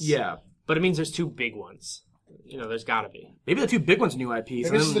 reveals. Yeah. But it means there's 2 big ones. There's gotta be. Maybe the 2 big ones are new IPs. Maybe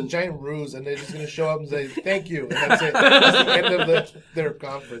this is a giant ruse, and they're just going to show up and say, thank you, and that's it. That's the end of their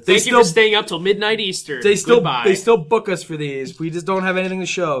conference. Thank you for staying up till midnight Eastern. They still book us for these. We just don't have anything to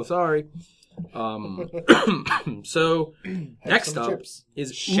show. Sorry. So, next up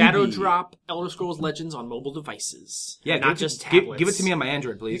is Shadow Ubi. Drop Elder Scrolls Legends on mobile devices. Yeah, not just tablets. Give it to me on my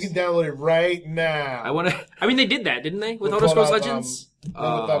Android, please. You can download it right now. I mean, they did that, didn't they? With Elder Scrolls Legends?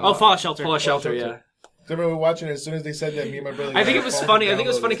 Fallout Shelter. Fallout Shelter, yeah. I remember watching it as soon as they said that. Me and my brother. I think it was funny.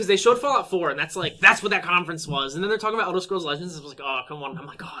 Because they showed Fallout 4, and that's what that conference was. And then they're talking about Elder Scrolls Legends. And I was like, oh, come on. I'm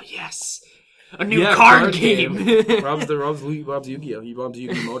like, oh yes, a new card game. Rob's Yu-Gi-Oh. He robs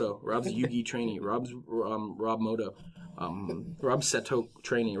Yu-Gi Moto. Rob's Yu-Gi trainee. Rob's Rob Moto. Rob's Seto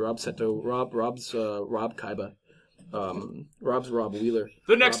trainee. Rob's Rob Kaiba. Rob's Rob Wheeler.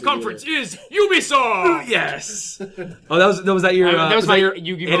 The next conference is Ubisoft. Yes. Oh, that was that your that was my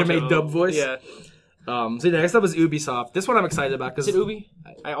Yu-Gi anime dub voice. Yeah. So next up was Ubisoft. This one I'm excited about because is it Ubi?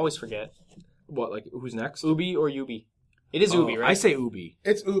 I always forget. What, like who's next? Ubi or Ubi? It is Ubi, right? I say Ubi.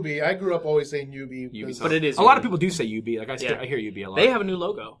 It's Ubi. I grew up always saying Ubi, but it is. A lot of people do say Ubi. Like I hear Ubi a lot. They have a new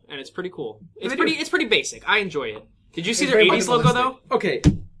logo, and it's pretty cool. It's pretty basic. I enjoy it. Did you see their 80s logo though? Okay.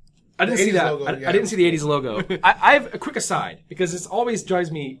 I didn't see that. I didn't see the 80s logo. I have a quick aside, because this always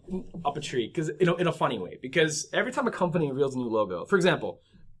drives me up a tree, because in a funny way. Because every time a company reveals a new logo, for example,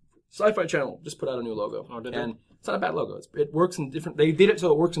 Sci-Fi Channel just put out a new logo, and it's not a bad logo. It works in different. They did it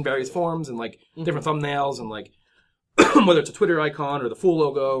so it works in various forms and like different thumbnails and like whether it's a Twitter icon or the full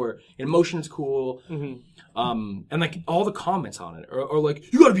logo or in motion is cool. And like all the comments on it are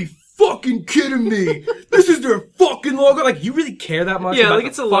like, you gotta be fucking kidding me! This is their fucking logo. Like, you really care that much? Yeah, about like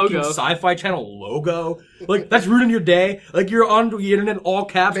it's a fucking logo. Sci-Fi Channel logo. Like that's ruining your day. Like you're on the internet all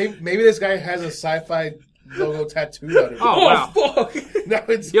caps. Maybe this guy has a sci-fi logo tattooed on it. Oh wow! Fuck! No,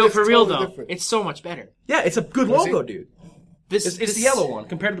 it's for real totally though, different. it's so much better. Yeah, it's a good logo, dude. This It's the yellow one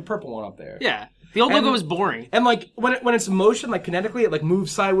compared to the purple one up there. Yeah. The old logo was boring. And like when it's in motion, like kinetically, it like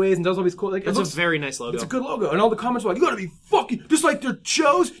moves sideways and does all these cool. Like It's a very nice logo. It's a good logo, and all the comments were like, "You gotta be fucking just like their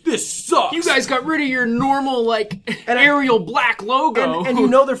shows. This sucks. You guys got rid of your normal Arial black logo." And you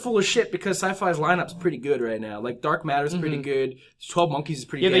know they're full of shit because Sci-Fi's lineup's pretty good right now. Like Dark Matter's pretty good. 12 Monkeys is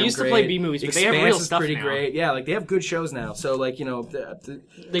pretty. Yeah, they damn used to great. play B movies, but they have real Expanse is stuff pretty now. great. Yeah, like they have good shows now. So like they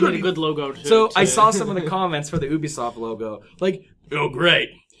need a good logo. I saw some of the comments for the Ubisoft logo. Like, oh great,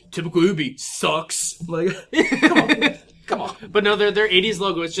 typical Ubi sucks. Like, come on. But no, their 80s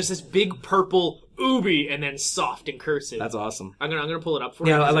logo is just this big purple Ubi and then soft and cursive. That's awesome. I'm gonna pull it up for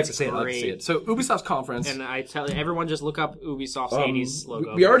you. Yeah, I like to it's see it. I like to great. see it. So Ubisoft's conference. And I tell you, everyone just look up Ubisoft's 80s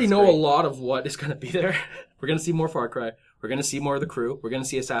logo. We already It's know great. a lot of what is going to be there. We're going to see more Far Cry. We're going to see more of the Crew. We're going to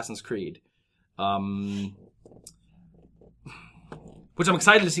see Assassin's Creed. Which I'm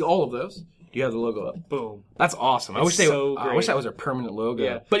excited to see all of those. Do you have the logo up? Boom. That's awesome. I It's wish so I great. wish that was a permanent logo.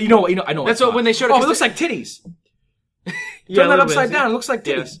 Yeah. But you know what? I know That's it's what when not. they showed it. Oh, 'cause it looks they- like titties. Yeah, Turn a that little bit. upside down. It looks like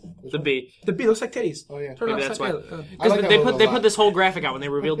Yeah. titties. The B. The B looks like titties. Oh yeah. Turn it Maybe upside that's why. down. I like Because that they logo put a lot. this whole graphic out when they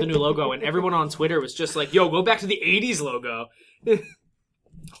revealed the new logo, and everyone on Twitter was just like, "Yo, go back to the '80s logo."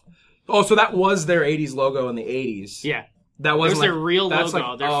 Oh, so that was their 80s logo in the 80s. Yeah, That it was wasn't their like, real that's logo.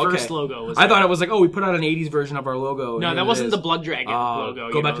 like- Their oh, okay. first logo was. I thought that. it was like, oh, we put out an 80s version of our logo. No, that wasn't the Blood Dragon logo.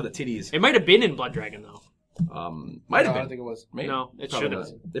 Go you back know? to the titties. It might have been in Blood Dragon though. Might No, have I been. don't think it was. Maybe. No, it Probably should have.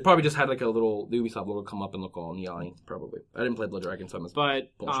 not. They probably just had like a little the Ubisoft logo come up and look all neon. Probably. I didn't play Blood Dragon, so I'm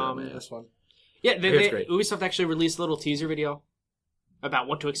But bullshit, man. This one. yeah, It's great. Ubisoft actually released a little teaser video about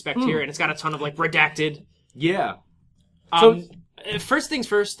what to expect here, and it's got a ton of like redacted. Yeah. First things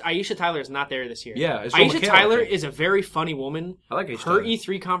first, Aisha Tyler is not there this year. Yeah, it's Joel Aisha McHale, Tyler I think. is a very funny woman. I like Aisha Her Tyler.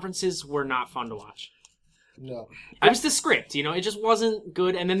 E3 conferences were not fun to watch. No. It was the script, it just wasn't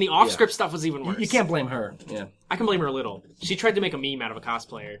good, and then the off-script stuff was even worse. You can't blame her. Yeah. I can blame her a little. She tried to make a meme out of a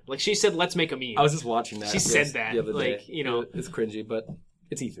cosplayer. Like, she said, let's make a meme. I was just watching that. She said that, the other day. like, you know. It's cringy, but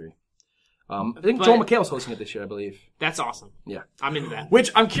it's E3. I think But- Joel McHale's hosting it this year, I believe. That's awesome. Yeah. I'm into that.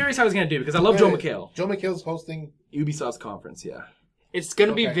 Which I'm curious how he's going to do because I love Joel McHale. Joe McHale's hosting. Ubisoft's conference, yeah. It's going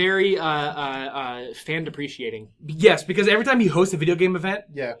to be Okay. very fan depreciating. Yes, because every time he hosts a video game event,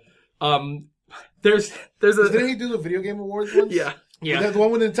 Yeah. there's Didn't a he do the video game awards once? yeah. Yeah. Was that the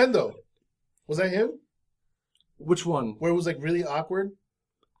one with Nintendo? Was that him? Which one? Where it was like really awkward?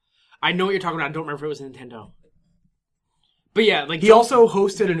 I know what you're talking about. I don't remember if it was Nintendo. But yeah, like He also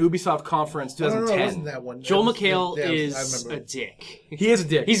hosted an Ubisoft conference No, 2010. it wasn't that one. Joel That was- McHale yeah, is I a remember. dick. He is a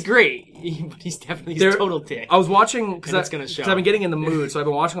dick. He's great, but he's definitely There- a total dick. I was watching because And it's gonna show. I've been getting in the mood, so I've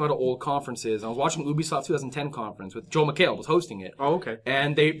been watching a lot of old conferences. I was watching Ubisoft 2010 conference with Joel McHale was hosting it. Oh, okay.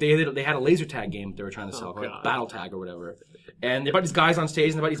 And they had a laser tag game that they were trying to sell, or like God. battle tag or whatever. And they brought these guys on stage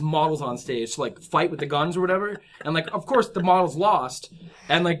and they brought these models on stage to like fight with the guns or whatever. And like, of course, the models lost.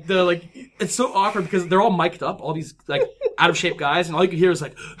 And like it's so awkward because they're all mic'd up, all these like out of shape guys, and all you could hear is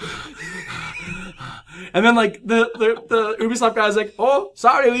like. And then like the Ubisoft guy's like, oh,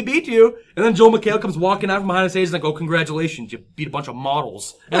 sorry, we beat you. And then Joel McHale comes walking out from behind the stage and like, oh, congratulations, you beat a bunch of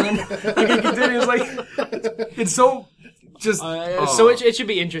models. And then like, he continues like, it's so just. So it should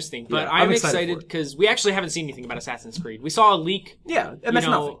be interesting, but Yeah, I'm I'm excited excited for it. because we actually haven't seen anything about Assassin's Creed. We saw a leak. yeah, and that's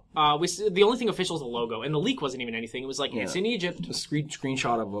nothing. The only thing official is the logo, and the leak wasn't even anything. It was like it's in Egypt. A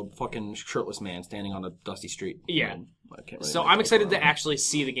screenshot of a fucking shirtless man standing on a dusty street. Yeah. I can't really So make I'm that excited up. to actually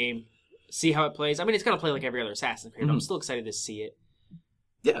see the game, see how it plays. I mean, it's gonna play like every other Assassin's Creed, but I'm still excited to see it.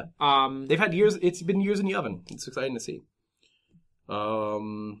 Yeah. They've had years. It's been years in the oven. It's exciting to see.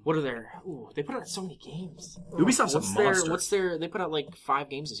 What are their? Ooh, they put out so many games. Ubisoft's a monster. What's their? They put out like 5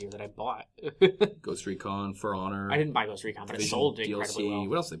 games this year that I bought. Ghost Recon, For Honor. I didn't buy Ghost Recon, but it sold incredibly well.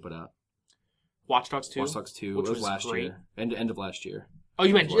 What else did they put out? Watch Dogs 2. Watch Dogs 2. which It was was last great. year. End of last year. Oh,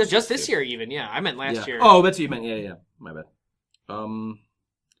 you meant Watch just Dogs this 2. year, even? Yeah, I meant last year. Oh, that's what you meant. Yeah. My bad.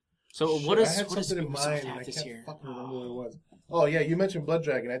 So Shit, what I is had what does something in Ubisoft mind, and have I this can't year? fucking remember what it was. Oh yeah, you mentioned Blood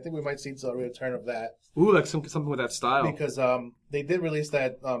Dragon. I think we might see a return of that Ooh, like something with that style. because they did release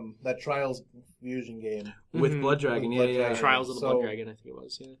that Trials fusion game. With Blood Dragon. With Yeah, Blood yeah. Dragon. Trials of the So- Blood Dragon, I think it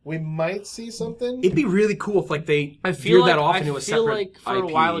was. Yeah. We might see something. It'd be really cool if like they I feel veered like that off into a separate like for IP. a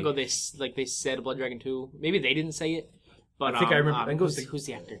while ago they said Blood Dragon 2. Maybe they didn't say it, but I think I remember- I think it was who's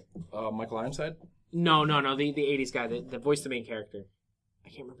the actor? Michael Ironside? No, the 80s guy that voiced the main character. I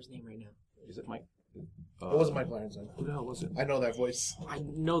can't remember his name right now. Is it Mike? It wasn't Michael Ironside. Who the hell was it? I know that voice. I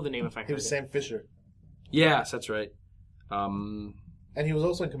know the name if I He heard was it. Sam Fisher, Yes, that's right. and he was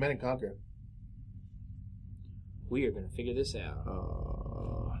also in Command and Conquer. We are gonna figure this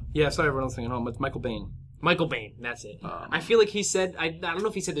out. Yeah, sorry everyone listening at home. It's Michael Bain. Michael Bain, that's it. I feel like he said I don't know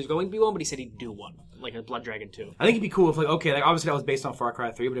if he said there's going to be one, but he said he'd do one, like a Blood Dragon 2. I think it'd be cool if like okay, like obviously that was based on Far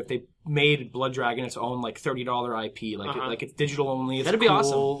Cry 3, but if they made Blood Dragon its own like $30 IP, like it's digital only. It's That'd be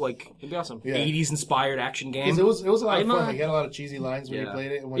awesome. Like It'd be awesome. Yeah. 80s inspired action game. Because it was a lot of fun. Like, you had a lot of cheesy lines when you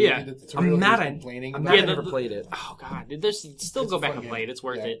played it, and when you did the tutorial, I'm mad you I was complaining. I'm about mad I it. never played it. Oh god, there's still It's go a back fun and play it. game. It's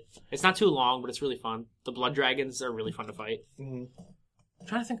worth Yeah. it. It's not too long, but it's really fun. The Blood Dragons are really fun to fight. Mhm. I'm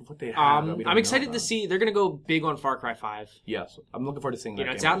trying to think of what they have. that we don't I'm know excited to about. see. They're gonna go big on Far Cry 5. Yes, I'm looking forward to seeing that. You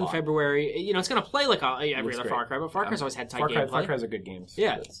know, it's game out a in lot. February. You know, it's gonna play like every Looks other great. Far Cry, but Far Cry's always had tight Far gameplay. Cry's are good games.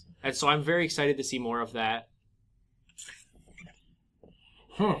 Yeah, and so I'm very excited to see more of that.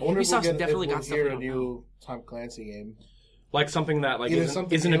 I wonder if we'll Ubisoft's get, definitely if got we'll stuff hear we a don't new Tom Clancy game. Like something that Either isn't,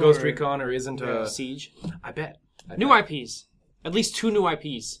 something isn't a new Ghost or- Recon or isn't a Siege. I bet. New IPs. At least 2 new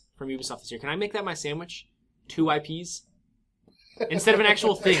IPs from Ubisoft this year. Can I make that my sandwich? 2 IPs? Instead of an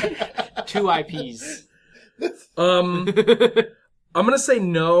actual thing. 2 IPs. I'm gonna say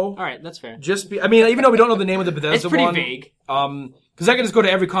no. Alright, that's fair. I mean, even though we don't know the name of the Bethesda It's pretty one, vague. because I can just go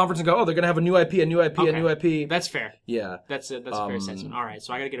to every conference and go, oh, they're gonna have a new IP, a new IP, a new IP. That's fair. Yeah. That's a fair assessment. Alright,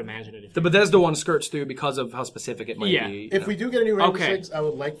 so I gotta get imaginative. The Bethesda one skirts through because of how specific it might Yeah. be. If we do get a new Rainbow Okay. Six, I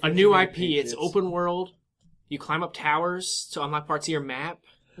would like for A it new to be IP. Patriots. It's open world. You climb up towers to unlock parts of your map.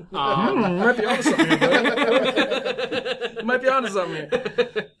 You might be onto something here, buddy. You might be onto something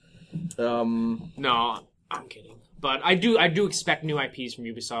here. No, I'm kidding. But I do expect new IPs from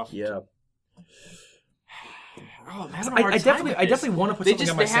Ubisoft. Yeah. Oh, I'm having a hard I time with definitely this. want to put They something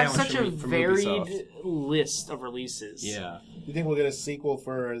on my have sandwich such a from varied Ubisoft. list of releases. Yeah. You think we'll get a sequel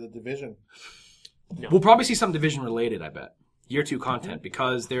for The Division? We'll probably see some Division related, I bet. Year 2 content,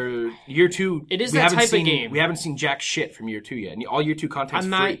 because they're Year 2. It is we that haven't type of seen, game. We haven't seen jack shit from Year 2 yet. And all Year 2 content's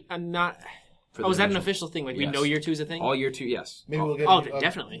free. I'm not. for Oh, is that an Division. official thing? Like we Yes. know Year 2 is a thing? All Year 2, yes. Maybe we'll get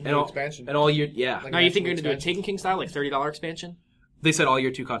definitely. new And all, expansion. and all year, yeah. Like- Now you think you're actual gonna do a expansion. Taken King style, like $30 expansion? They said all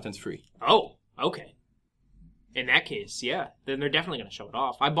Year 2 content's free. Oh, okay. In that case, yeah, then they're definitely going to show it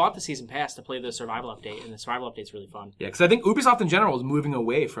off. I bought the season pass to play the survival update, and the survival update's really fun. Yeah, because I think Ubisoft in general is moving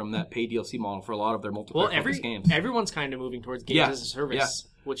away from that paid DLC model for a lot of their multiplayer focused games. Everyone's kind of moving towards games Yeah, as a service,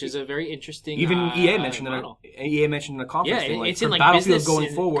 which is a very interesting. Even EA mentioned model. EA mentioned in a conference Yeah, thing, like, it's for in, like, Battlefield business going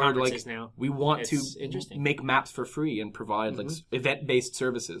in forward, like conferences now. we want It's to interesting. make maps for free and provide like event-based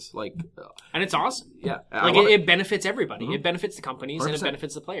services. Like, And it's awesome. yeah, Like it benefits everybody. It benefits the companies and it 100%.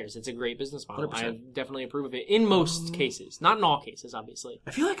 benefits the players. It's a great business model. 100%. I definitely approve of it in most cases, not in all cases, obviously.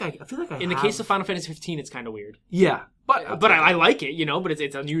 I feel like I In the case of Final Fantasy 15, it's kind of weird, yeah, but I like it, but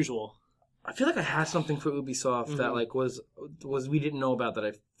it's unusual. I feel like I had something for Ubisoft that like was we didn't know about that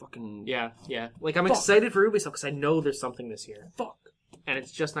I fucking Yeah. Like I'm excited for Ubisoft because I know there's something this year, fuck and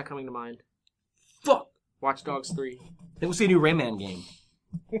it's just not coming to mind. fuck. Watch Dogs 3, I think we'll see a new Rayman game.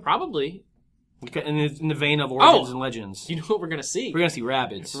 probably. In the vein of Origins and Legends. You know what we're gonna see? We're gonna see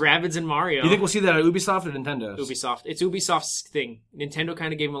Rabbids. Rabbids and Mario. You think we'll see that at Ubisoft or Nintendo's? Ubisoft? It's Ubisoft's thing. Nintendo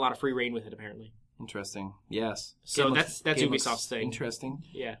kind of gave them a lot of free reign with it, apparently. Interesting. Yes. So Game that's game looks Ubisoft's thing. Interesting.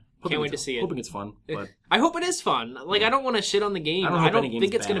 Yeah, Hoping can't wait it's- to see it. Hoping it's fun, but I hope it is fun. Like I don't want to shit on the game. I don't I hope don't any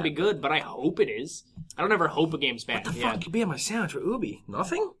think game's it's going to be bad. good, but I hope it is. I don't ever hope a game's bad. the Yeah. fuck could be on my sandwich for Ubi?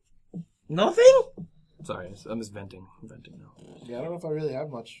 Nothing. Nothing. Sorry, I'm just venting. I'm venting now. Yeah, I don't know if I really have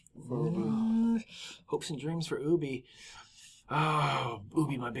much for Ubi. Hopes and dreams for Ubi. Oh,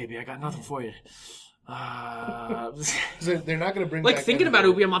 Ubi, my baby, I got nothing for you. 'Cause they're not going to bring Like back thinking about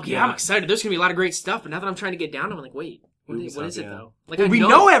everybody. Ubi, I'm like, yeah, I'm excited. There's going to be a lot of great stuff, but now that I'm trying to get down, I'm like, wait, what is Ubisoft, it yeah. though? Like Well, I we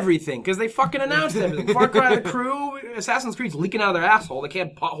know everything because they fucking announced everything. Far Cry, the crew, Assassin's Creed's leaking out of their asshole. They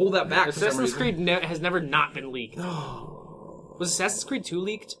can't hold that back. for some Assassin's reason. Creed has never not been leaked. Was Assassin's Creed 2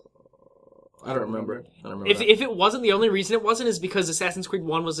 leaked? I don't remember. If it wasn't, the only reason it wasn't is because Assassin's Creed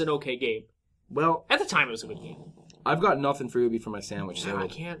 1 was an okay game. Well, At the time, it was a good game. I've got nothing for Ubi for my sandwich. So I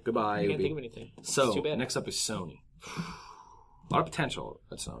can't. Goodbye, I can't Ubi. think of anything. So It's too bad. next up is Sony. A lot of potential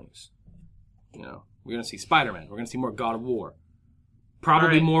at Sony's. We're gonna see Spider-Man. We're gonna see more God of War.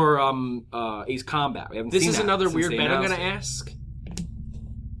 Probably All more Ace Combat. We haven't This seen is that another since weird they bet I'm announced going to it. ask.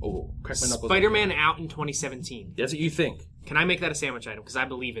 Oh, crack my knuckles. Spider-Man out in 2017. That's what you think. Can I make that a sandwich item? Because I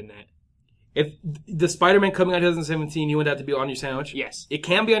believe in that. If the Spider-Man coming out in 2017, you want that to be on your sandwich? Yes. It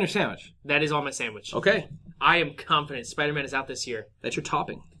can be on your sandwich. That is on my sandwich. Okay. I am confident Spider-Man is out this year. That's your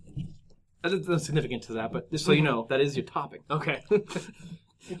topping. That's significant to that, but just so you know, that is your topping. Okay.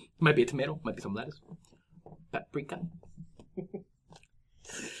 Might be a tomato, might be some lettuce. Paprika.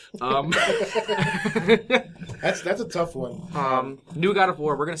 That's a tough one. New God of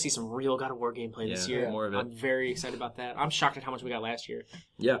War. We're going to see some real God of War gameplay this Yeah, year. more of it. I'm very excited about that. I'm shocked at how much we got last year.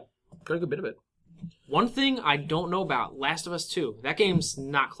 Yeah. Got a good bit of it. One thing I don't know about, Last of Us 2. That game's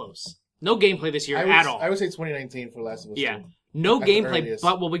not close. No gameplay this year I would, at all. I would say 2019 for Last of Us 2. Yeah. No At the gameplay, earliest.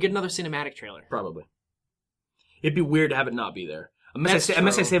 but will we get another cinematic trailer? Probably. It'd be weird to have it not be there. Unless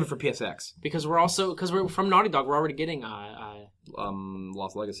I save it for PSX. Because we're from Naughty Dog, we're already getting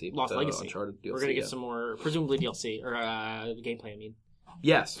Lost Legacy. Lost Legacy. Uncharted DLC, we're gonna get some more, presumably DLC or gameplay. I mean,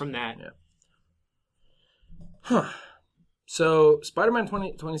 yes, from that. Yeah. Huh. So, Spider-Man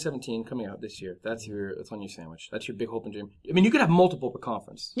 2017 coming out this year. That's on your sandwich. That's your big hope and dream. I mean, you could have multiple per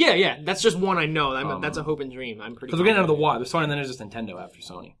conference. Yeah. That's just one I know. That's a hope and dream. I'm pretty. Because we're getting out of the Y. There's Sony, and then there's just Nintendo after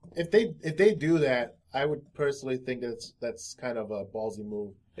Sony. If they do that, I would personally think that's kind of a ballsy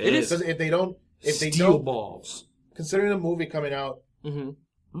move. It is. Because if they don't, Steel balls. Considering the movie coming out,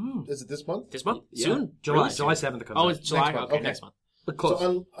 is it this month? This month? Yeah. Soon? July 7th it comes out. Oh, it's July. Next month. Okay, next month. But close.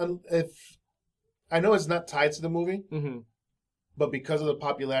 So if I know it's not tied to the movie, Mm-hmm. but because of the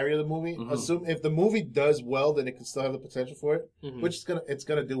popularity of the movie, assume if the movie does well, then it can still have the potential for it, which it's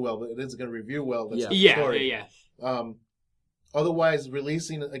gonna do well, but it is gonna review well. That's the story. Yeah. Otherwise,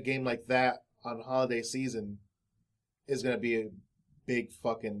 releasing a game like that on holiday season is gonna be a big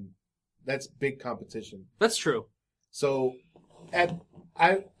that's big competition. That's true. So,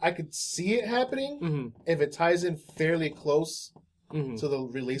 I could see it happening if it ties in fairly close to the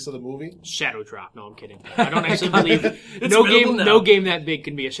release of the movie. Shadow drop. No, I'm kidding. I don't actually believe no game that big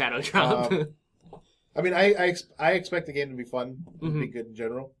can be a shadow drop. I mean, I expect the game to be fun, to be good in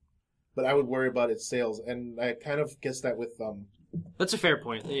general, but I would worry about its sales, and I kind of guess that with That's a fair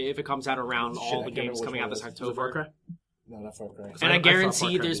point. If it comes out around all the games coming out this October. Far Cry? No, not Far Cry. And I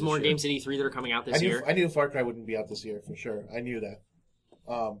guarantee there's more games at E3 that are coming out this year. I knew Far Cry wouldn't be out this year for sure. I knew that.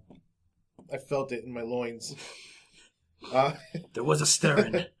 I felt it in my loins. There was a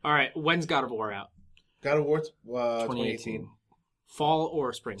stirring. All right, when's God of War out? God of War 2018. Fall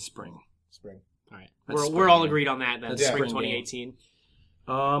or spring? Spring. All right, we're all agreed on that. That's spring spring 2018.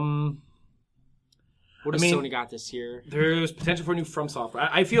 What has Sony got this year? There's potential for a new From Software.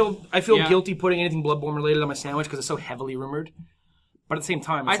 I feel guilty putting anything Bloodborne related on my sandwich because it's so heavily rumored. But at the same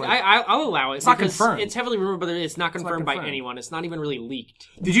time, I'll allow it. It's not confirmed. It's heavily rumored, but it's not confirmed by anyone. It's not even really leaked.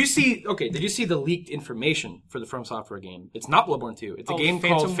 Did you see the leaked information for the From Software game? It's not Bloodborne 2. It's a game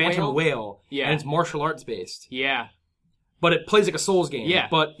called Phantom Whale. Yeah. And it's martial arts based. Yeah. But it plays like a Souls game. Yeah.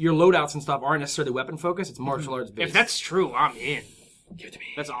 But your loadouts and stuff aren't necessarily weapon focused. It's martial arts based. If that's true, I'm in. Give it to me.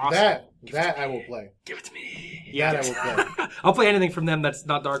 That's awesome. That I will play. Give it to me. Yeah, that I will play. I'll play anything from them that's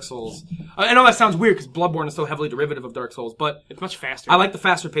not Dark Souls. I know that sounds weird because Bloodborne is so heavily derivative of Dark Souls, but it's much faster. I like the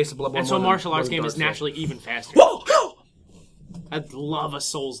faster pace of Bloodborne. And so martial arts game is naturally even faster. Whoa! I'd love a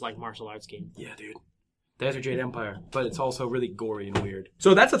Souls-like martial arts game. Yeah, dude. Desert Jade Empire, but it's also really gory and weird.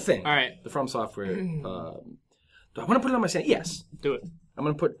 So that's a thing. All right. The From Software. Do I want to put it on my sandwich? Yes. Do it. I'm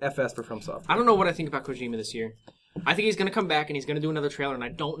going to put FS for From Software. I don't know what I think about Kojima this year. I think he's going to come back and he's going to do another trailer, and I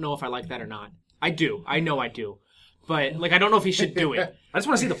don't know if I like that or not. I do. I know I do. But, I don't know if he should do it. I just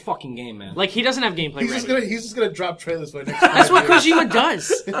want to see the fucking game, man. He doesn't have gameplay ready. He's just gonna drop trailers for the next That's what Kojima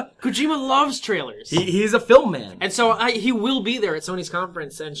does. Kojima loves trailers. He's a film man. And so he will be there at Sony's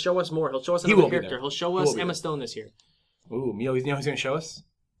conference and show us more. He'll show us another character. He'll show us Emma Stone this year. Ooh, you know who's going to show us?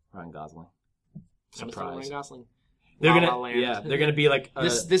 Ryan Gosling. Surprise. Ryan Gosling. They're La La Land. they're gonna be like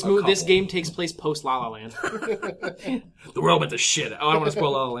this game takes place post La La Land. The world went to shit. Oh, I don't want to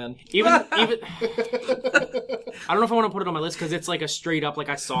spoil La La Land. Even I don't know if I want to put it on my list because it's like a straight up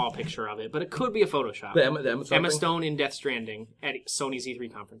I saw a picture of it, but it could be a Photoshop. The Emma Stone in Death Stranding at Sony's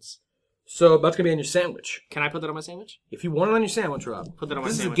E3 conference. So that's gonna be on your sandwich. Can I put that on my sandwich? If you want it on your sandwich, Rob, put that on my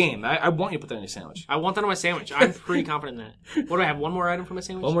This sandwich. is a game. I want you to put that on your sandwich. I want that on my sandwich. I'm pretty confident in that. What do I have? One more item for my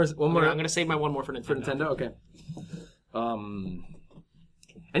sandwich? One more. I'm gonna save my one more for Nintendo. For Nintendo, okay.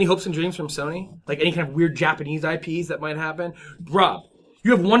 Any hopes and dreams from Sony? Like any kind of weird Japanese IPs that might happen? Rob,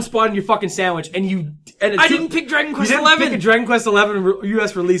 you have one spot in your fucking sandwich, and I didn't pick Dragon Quest XI. You didn't pick a Dragon Quest XI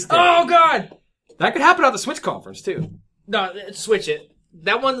US release date. Oh god, that could happen at the Switch conference too. No, switch it.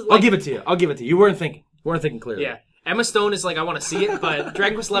 That one's. I'll give it to you. You weren't thinking. Clearly. Yeah. Emma Stone is I want to see it, but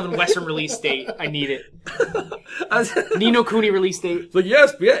Dragon Quest XI Western release date, I need it. Ni no Kuni release date.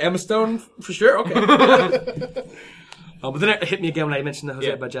 Yes, Emma Stone for sure. Okay. But then it hit me again when I mentioned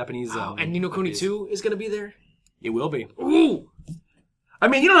about Japanese. And Ni no Kuni 2 is going to be there? It will be. Ooh! I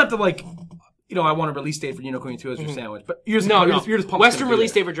mean, you don't have to, I want a release date for Ni no Kuni 2 as your sandwich. But you're just pumped. Western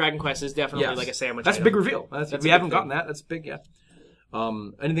release date for Dragon Quest is definitely a sandwich. That's a big reveal. We haven't gotten that. That's big, yeah.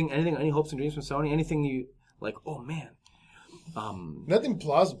 Any hopes and dreams from Sony? Anything you, oh man. Nothing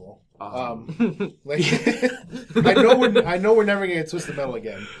plausible. I know we're never gonna get Twisted Metal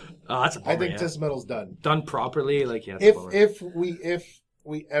again. Oh, that's a bummer, I think Twisted Metal's done. Done properly, if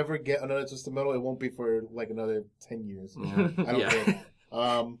we ever get another Twisted Metal, it won't be for another 10 years. Yeah. I don't think.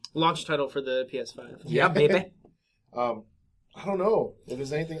 Launch title for the PS5. Yeah, baby. I don't know if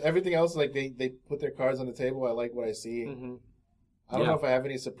there's anything. Everything else, they put their cards on the table. I like what I see. Mm-hmm. I don't know if I have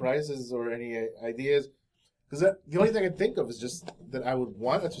any surprises or any ideas. Because the only thing I think of is just that I would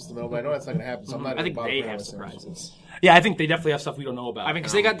want a Twisted Metal, but I know that's not going to happen. So I'm not. I think they have surprises. Yeah, I think they definitely have stuff we don't know about. I mean,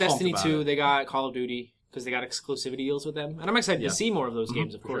 because they got Destiny 2, they got Call of Duty, because they got exclusivity deals with them, and I'm excited to see more of those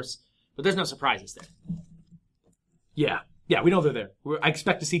games, of course. Sure. But there's no surprises there. Yeah, we know they're there. I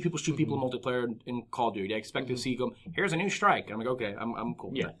expect to see people shoot people in multiplayer in Call of Duty. I expect to see them. Here's a new strike. And I'm like, okay, I'm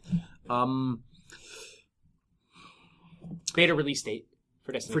cool. Yeah. Beta release date.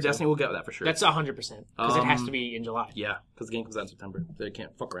 For Destiny, we'll get that for sure. That's 100%. Because it has to be in July. Yeah, because the game comes out in September. They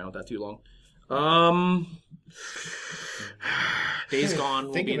can't fuck around with that too long. Days Gone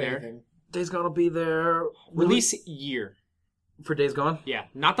will be there. Days Gone will be there. Release year. For Days Gone? Yeah,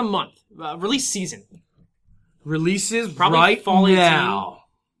 not the month. Release season. Releases probably right fall 18. Now.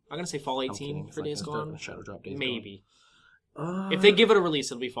 I'm going to say fall 18 for Days Gone. Shadow Drop Days Maybe. If they give it a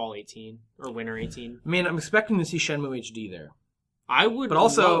release, it'll be fall 18 or winter 18. I mean, I'm expecting to see Shenmue HD there. I would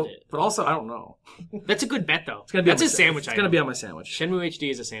love it. But also, I don't know. That's a good bet, though. That's a sandwich item. It's going to be on my sandwich. Shenmue HD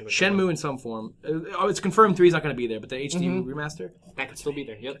is a sandwich. Shenmue in some form. It's confirmed 3 is not going to be there, but the HD remaster? That could still be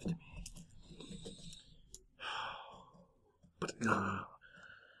there, yep. But, I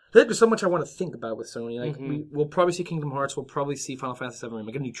think there's so much I want to think about with Sony. Like, we'll probably see Kingdom Hearts. We'll probably see Final Fantasy VII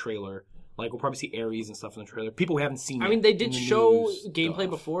Remake, a new trailer. Like, we'll probably see Ares and stuff in the trailer. People we haven't seen yet. I mean, they did show gameplay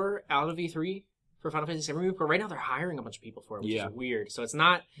before out of E3 for Final Fantasy VII Remake, but right now they're hiring a bunch of people for it, which is weird. So it's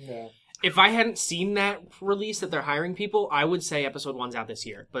not... Yeah. If I hadn't seen that release that they're hiring people, I would say Episode 1's out this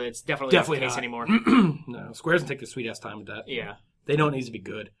year. But it's definitely not the case anymore. No, Square's going to take their sweet-ass time with that. Yeah. They know it needs to be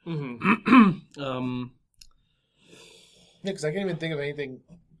good. Yeah, because I can't even think of anything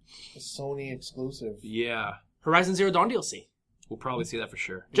Sony exclusive. Yeah. Horizon Zero Dawn DLC. We'll probably see that for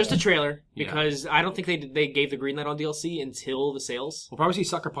sure. Just a trailer, because I don't think they gave the green light on DLC until the sales. We'll probably see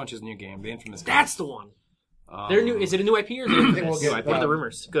Sucker Punch's new game, the infamous game. That's the one. They're new. Is it a new IP or is it we'll get, what are the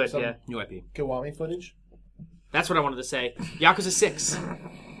rumors? Good, yeah. New IP. Kiwami footage? That's what I wanted to say. Yakuza 6.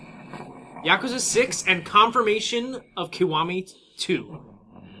 Yakuza 6 and confirmation of Kiwami 2.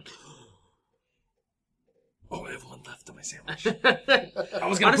 Oh, I have one left on my sandwich. I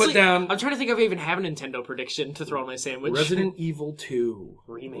was going to put down... I'm trying to think if I even have a Nintendo prediction to throw on my sandwich. Resident Evil 2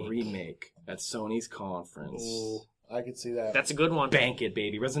 remake at Sony's conference. Ooh, I could see that. That's a good one. Bank it,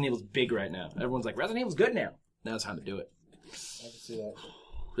 baby. Resident Evil's big right now. Everyone's like, Resident Evil's good now. Now it's time to do it. I can see that.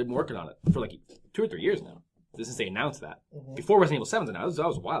 They've been working on it for like 2 or 3 years now. Since they announced that. Before Resident Evil 7's announced, that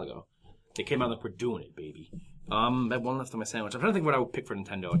was a while ago. They came out like, we're doing it, baby. I have one left on my sandwich. I'm trying to think what I would pick for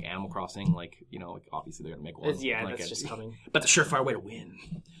Nintendo, like Animal Crossing, like, like obviously they're gonna make one. Yeah, like that's just coming. But the surefire way to win.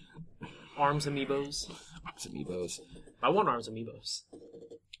 Arms Amiibos. I want Arms Amiibos.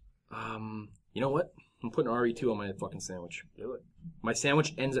 You know what? I'm putting RE2 on my fucking sandwich. Do it. My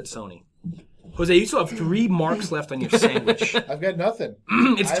sandwich ends at Sony. Jose, you still have 3 marks left on your sandwich. I've got nothing.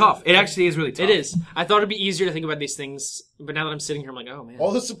 It's tough. It actually is really tough. It is. I thought it'd be easier to think about these things, but now that I'm sitting here, I'm like, oh man.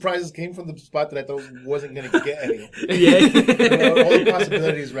 All the surprises came from the spot that I thought wasn't going to get any. Yeah. All the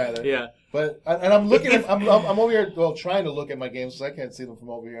possibilities, rather. Yeah. But and I'm looking at I'm over here trying to look at my games because I can't see them from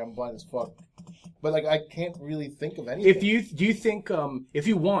over here. I'm blind as fuck. But like I can't really think of anything. Do you think if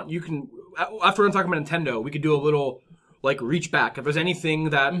you want you can after we're talking about Nintendo we could do a little like reach back if there's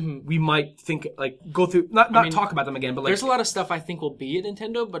anything that we might think like go through not talk about them again but like there's a lot of stuff I think will be at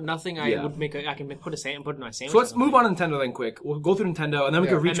Nintendo but nothing I would make I can put in my sandwich. So let's move on to Nintendo then quick. We'll go through Nintendo and then we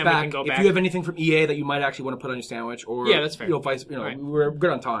can reach back if you have anything from EA that you might actually want to put on your sandwich or that's fair. Vice right. We're good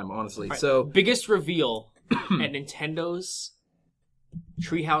on time honestly. Right. So biggest reveal at Nintendo's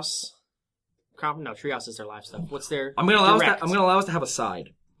Treehouse. No, Treehouse is their live stuff. What's their? I'm gonna allow us to have a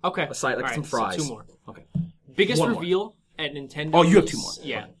side. Okay, a side like some fries. So 2 more. Okay. Biggest reveal at Nintendo. Oh, you have 2 more.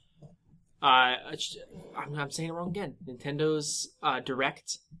 Yeah. Okay. I'm saying it wrong again. Nintendo's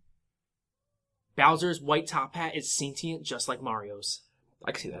Direct. Bowser's white top hat is sentient, just like Mario's.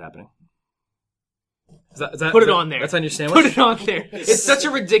 I can see that happening. Put it on there. That's on your sandwich? Put it on there. It's such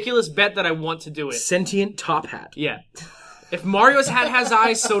a ridiculous bet that I want to do it. Sentient top hat. Yeah. If Mario's hat has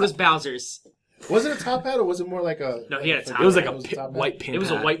eyes, so does Bowser's. Was it a top hat or was it more like a... No, he had a top hat. It was like a white pimp hat. It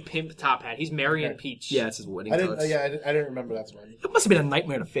was a white pimp top hat. He's Mary and Peach. Yeah, it's his wedding I didn't remember that one. It must have been a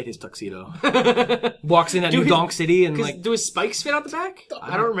nightmare to fit his tuxedo. Walks in at New Donk City and like... Do his spikes fit out the back?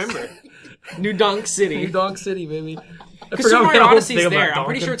 I don't remember. New Donk City. New Donk City, baby. Because Super Mario Odyssey's there. I'm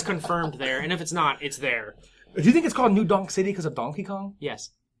pretty sure it's confirmed there. And if it's not, it's there. Do you think it's called New Donk City because of Donkey Kong?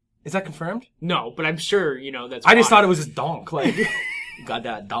 Yes. Is that confirmed? No, but I'm sure, that's I just thought it was just Donk. Like... Got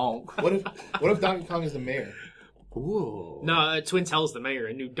that donk. What if Donkey Kong is the mayor? Ooh. No, Twin Tail's the mayor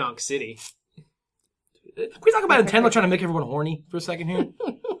in New Donk City. Can we talk about Nintendo trying to make everyone horny for a second here?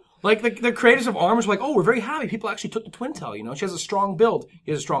 Like the creators of Arms were like, oh, we're very happy. People actually took the Twintail. She has a strong build.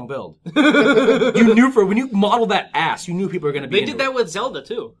 He has a strong build. You knew when you modeled that ass, you knew people were going to be. They did that with Zelda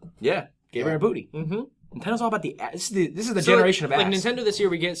too. Yeah, gave her a booty. Mm-hmm. Nintendo's all about the ass. This is the generation of ass. Like Nintendo this year,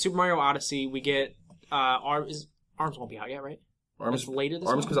 we get Super Mario Odyssey. We get Arms won't be out yet, right? Arms later.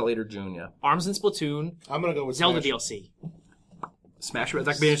 Arms comes out later June. Yeah. Arms and Splatoon. I'm gonna go with Zelda Smash. DLC. Smash.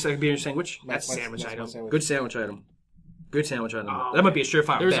 That could be your sandwich. That's a sandwich item. Good sandwich item. Good sandwich item. That might be a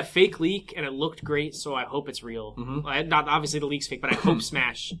surefire. There was a fake leak, and it looked great, so I hope it's real. Mm-hmm. Not obviously the leak's fake, but I hope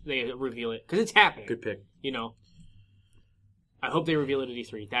Smash they reveal it because it's happening. Good pick. I hope they reveal it at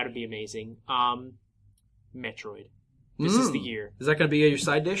E3. That would be amazing. Metroid. This is the year. Is that going to be your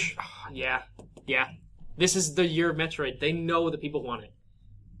side dish? Yeah. This is the year of Metroid. They know that people want it.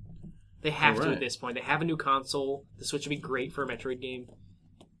 They have to at this point. They have a new console. The Switch would be great for a Metroid game.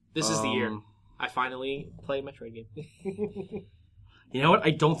 This is the year. I finally play a Metroid game. You know what?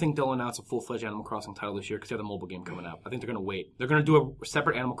 I don't think they'll announce a full-fledged Animal Crossing title this year because they have the mobile game coming out. I think they're going to wait. They're going to do a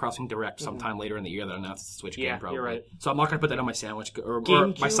separate Animal Crossing Direct sometime later in the year that announces the Switch game, probably. You're right. So I'm not going to put that on my sandwich or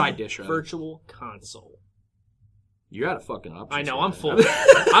my side dish. Rather. Virtual console. You're out of fucking options. I know, I'm full.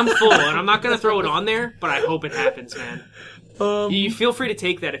 I'm full, and I'm not going to throw it on there, but I hope it happens, man. You feel free to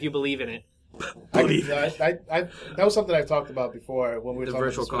take that if you believe in it. That was something I talked about before when we were talking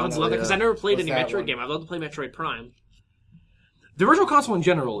virtual about I'd love it because I never played any Metroid game. I'd love to play Metroid Prime. The virtual console in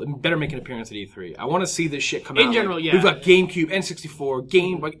general better make an appearance at E3. I want to see this shit come out. In general, yeah. We've got GameCube,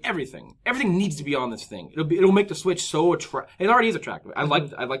 N64, everything. Everything needs to be on this thing. It'll make the Switch so attractive. It already is attractive. I like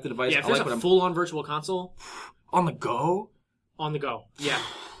the device. Yeah, if there's a full-on virtual console on the go. On the go, yeah.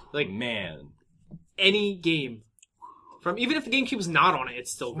 Like man, any game even if the GameCube's not on it,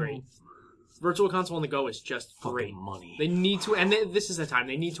 it's still great. Virtual console on the go is just great. Money. They need to, and this is the time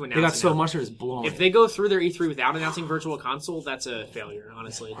they need to announce. They got so much that it's blowing. If they go through their E3 without announcing virtual console, that's a failure,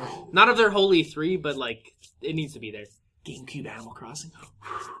 honestly. Not of their whole E3, but like it needs to be there. GameCube Animal Crossing.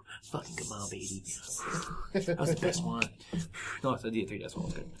 Fucking come on, baby. That was the best one. No, it's the D3. That's one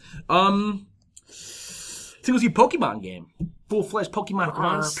was good. Think we'll see Pokemon game. Full-fledged Pokemon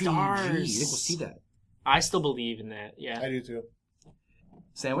RPG. Stars. You think we'll see that? I still believe in that. Yeah, I do too.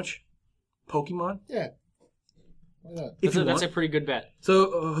 Sandwich. Pokemon? Yeah. Why not? That's a pretty good bet.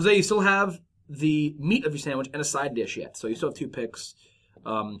 So, Jose, you still have the meat of your sandwich and a side dish yet. So you still have two picks.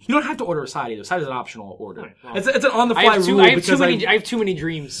 You don't have to order a side either. Side is an optional order. Right, well, it's an on-the-fly rule. I have too many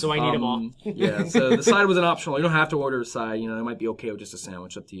dreams, so I need them all. Yeah, so the side was an optional. You don't have to order a side. It might be okay with just a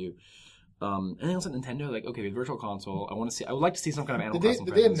sandwich. Up to you. Anything else at Nintendo? Like, okay, the Virtual Console. I would like to see some kind of Animal Crossing.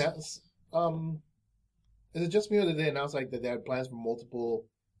 Did they announce? Is it just me or did they announce that they had plans for multiple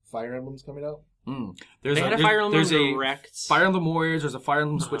Fire Emblems coming out? There's a Fire Emblem Direct. Fire Emblem Warriors. There's a Fire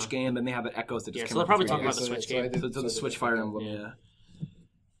Emblem Switch game. Then they have the Echoes that just so they'll probably talk about the Switch game. So the Switch Fire Emblem, yeah.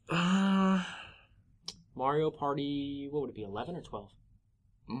 Mario Party. What would it be? 11 or 12?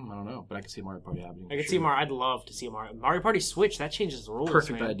 I don't know, but I could see Mario Party happening. I could see Mario. I'd love to see a Mario Party Switch. That changes the rules.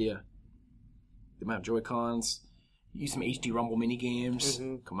 Perfect idea. They might have Joy-Cons. Use some HD Rumble mini games.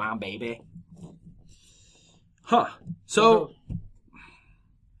 Come on, baby. Huh. So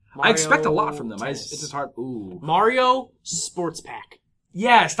I expect a lot from them. It's just hard. Ooh. Mario Sports Pack.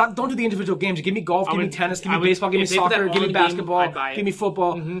 Yeah, don't do the individual games. Give me golf, give me tennis, give me baseball, give me soccer, give me basketball, give me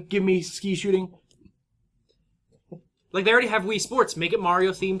football, give me ski shooting. Like they already have Wii Sports. Make it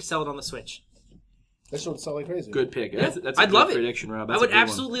Mario themed. Sell it on the Switch. That should sell like crazy. Good pick. Yeah. That's a I'd love prediction, Rob. I would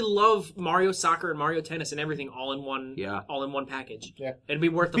absolutely love Mario Soccer and Mario Tennis and everything all in one. Yeah. All in one package. Yeah. It'd be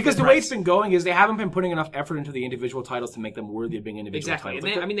worth because the way it's been going is they haven't been putting enough effort into the individual titles to make them worthy of being individual titles.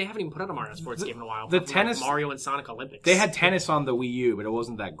 Exactly. They haven't even put out a Mario Sports game in a while. The tennis, Mario and Sonic Olympics. They had tennis on the Wii U, but it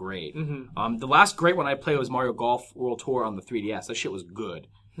wasn't that great. The last great one I played was Mario Golf World Tour on the 3DS. That shit was good.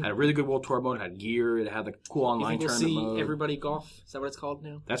 It had a really good World Tour mode. It had gear. It had the cool online tournament mode. Everybody golf? Is that what it's called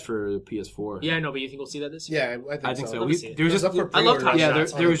now? That's for PS4. Yeah, I know, but you think we'll see that this year? Yeah, I think so. There was just I love Hot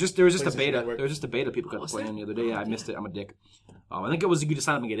Shots. There was just a beta. There was just a beta people got to play in the other day. Yeah, I missed it. I'm a dick. I think it was you to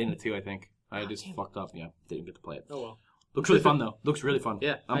sign up and get in it too. I think I just fucked up. Yeah, didn't get to play it. Oh well. Looks really fun though. Looks really fun.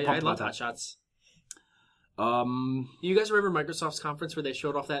 Yeah, I love Hot Shots. You guys remember Microsoft's conference where they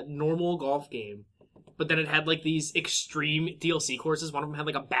showed off that normal golf game? But then it had like these extreme DLC courses. One of them had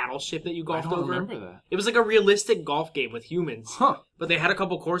like a battleship that you golfed over. I don't remember that. It was like a realistic golf game with humans. Huh. But they had a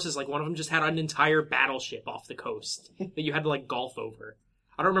couple courses. Like one of them just had an entire battleship off the coast that you had to like golf over.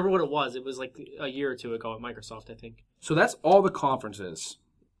 I don't remember what it was. It was like a year or two ago at Microsoft, I think. So that's all the conferences.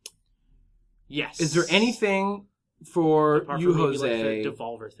 Yes. Is there anything for apart you, from maybe, Jose? like the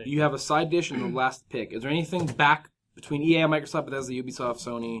Devolver thing. You have a side dish and the last pick. Is there anything back between EA, Microsoft, Bethesda, Ubisoft,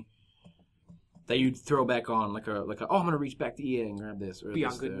 Sony? that you'd throw back on like a oh, I'm gonna reach back to EA and grab this or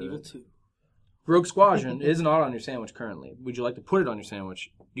Beyond this, Good and Evil 2. Rogue Squadron is not on your sandwich currently. Would you like to put it on your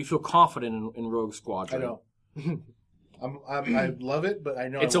sandwich? Do you feel confident in Rogue Squadron? I don't. I love it, but I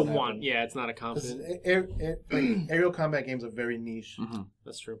know It's it a won't want. happen. Yeah, it's not a confident. Aerial combat games are very niche,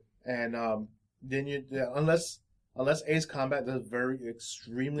 That's true. and then unless Ace Combat does very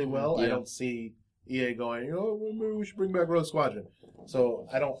extremely well, I don't see EA going. Maybe we should bring back Rogue Squadron. So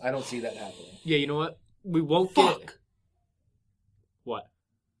I don't see that happening. Yeah, you know what? We won't get. What?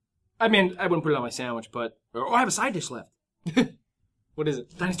 I mean, I wouldn't put it on my sandwich, but I have a side dish left. What is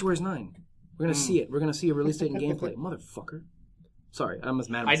it? Dynasty Warriors 9. We're gonna see it. We're gonna see a release date and gameplay, motherfucker. Sorry, I'm as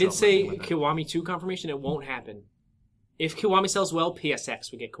mad at myself. I did say Kiwami 2 confirmation. It won't happen. If Kiwami sells well,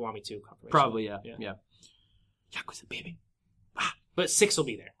 PSX we get Kiwami 2 confirmation. Probably, yeah. Yakuza, baby. But 6 will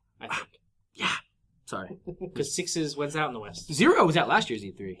be there, I think. Yeah. Sorry. Because 6 when's out in the West? 0 was at last year's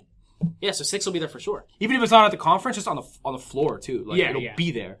E3. Yeah, so 6 will be there for sure. Even if it's not at the conference, just on the floor too. Like, it'll yeah. be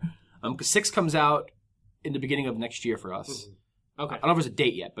there. Because 6 comes out in the beginning of next year for us. Mm-hmm. Okay. I don't know if there's a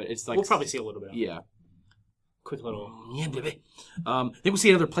date yet, but it's like We'll probably see a little bit of it. Yeah. Quick little... Yeah, baby. I think we'll see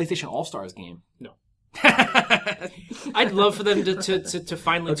another PlayStation All-Stars game. No. I'd love for them to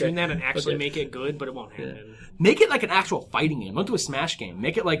finally tune that and actually make it good, but it won't happen. Make it like an actual fighting game. Don't do a Smash game.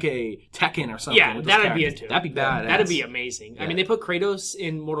 Make it like a Tekken or something. Yeah, that'd be into it. That'd be bad. That'd be amazing. Yeah. I mean, they put Kratos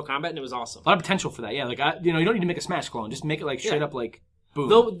in Mortal Kombat and it was awesome. A lot of potential for that. Yeah, like you don't need to make a Smash clone. Just make it like straight up like boom.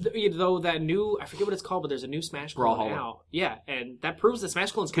 Though that new, I forget what it's called, but there's a new Smash clone now. Yeah, and that proves that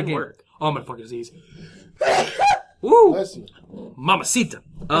Smash clones can work. Oh my fucking disease. Woo! Bless you. Mamacita.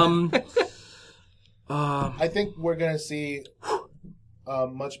 I think we're gonna see a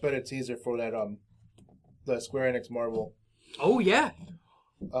much better teaser for that the Square Enix Marvel. Oh yeah.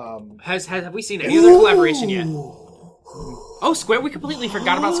 Have we seen any other collaboration yet? Oh, Square! We completely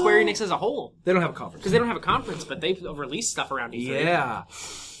forgot about Square Enix as a whole. They don't have a conference because they don't have a conference, but they've released stuff around E3. Yeah.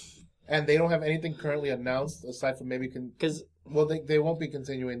 And they don't have anything currently announced aside from maybe because they won't be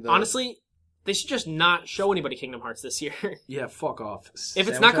continuing the. Honestly, they should just not show anybody Kingdom Hearts this year. Yeah, fuck off. If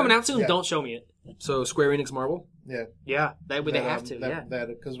it's not coming out soon, don't show me it. So Square Enix Marvel? Yeah, they have to.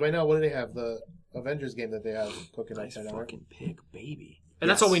 Because right now, what do they have? The Avengers game that they have cooking nice right now. Fucking pig, baby. And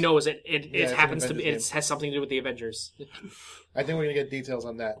that's all we know is it happens to be. Game. It has something to do with the Avengers. I think we're gonna get details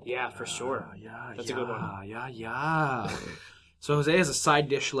on that. Yeah, for sure. That's a good one. Yeah. So Jose has a side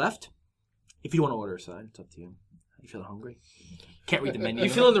dish left. If you want to order a side, it's up to you. Are you feeling hungry? Can't read the menu. You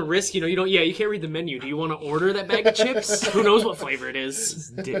feeling the risk? You don't. Yeah, you can't read the menu. Do you want to order that bag of chips? Who knows what flavor it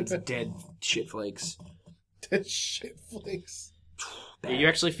is? It's dead shit flakes. Dead shit flakes. Yeah, you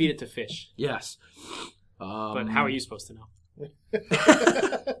actually feed it to fish. Yes. But how are you supposed to know?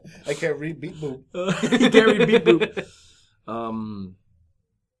 I can't read beep boop. You can't read beep boop.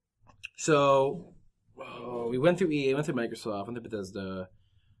 So we went through EA, went through Microsoft, went through Bethesda.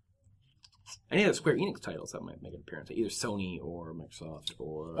 Any of the Square Enix titles that might make an appearance, either Sony or Microsoft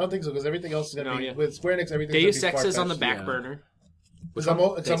or... I don't think so, because everything else is going to be... With Square Enix, everything's Deus Ex is on the back burner. Because I'm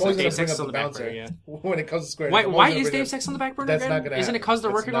always going to bring up the bouncer when it comes to Square Enix. Why is Deus Ex on the back burner That's again? not going to happen. Isn't it because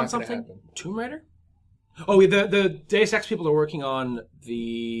they're working on something? Tomb Raider? Oh, the Deus Ex people are working on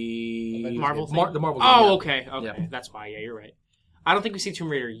the... Marvel thing? The Marvel game. Oh, okay. Yeah. That's why. Yeah, you're right. I don't think we see Tomb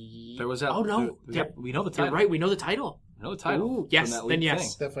Raider There was that... Oh, no. We know the title. You're right. We know the title. No title. Ooh, yes, then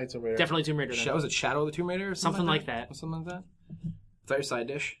yes. Definitely Tomb Raider. Definitely Tomb Raider. Was it Shadow of the Tomb Raider? Or something like that. Something like that? Is that your side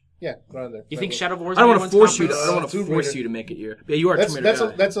dish? Yeah, go on there. You think Shadow of War? I don't want to force you. I don't want to force you to make it your. Yeah, you are. That's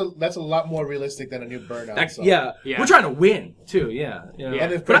a lot more realistic than a new Burnout. Yeah, we're trying to win too. Yeah.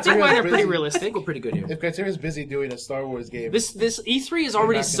 And but I think they're pretty realistic. We're pretty good here. If Criterion's busy doing a Star Wars game, this E3 is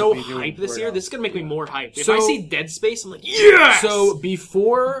already so hyped this year. This is gonna make me more hyped. If So, I see Dead Space, I'm like, yes. So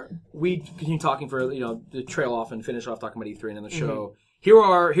before we continue talking for the trail off and finish off talking about E3 and then the show, here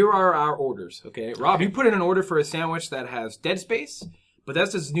are our orders. Okay, Rob, you put in an order for a sandwich that has Dead Space. But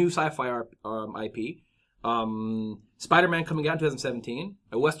that's his new sci-fi IP. Spider-Man coming out in 2017.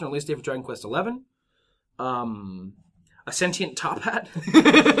 A Western release date for Dragon Quest XI. A sentient top hat.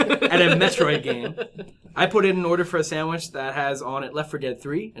 And a Metroid game. I put in an order for a sandwich that has on it Left 4 Dead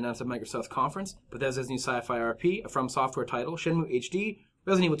 3, announced at Microsoft's conference. But that's his new sci-fi RP, a From Software title, Shenmue HD,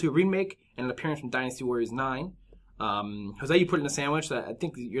 Resident Evil 2 Remake, and an appearance from Dynasty Warriors 9. Jose, you put in a sandwich that I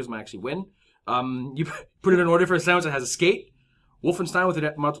think yours might actually win. You put in an order for a sandwich that has a skate. Wolfenstein with a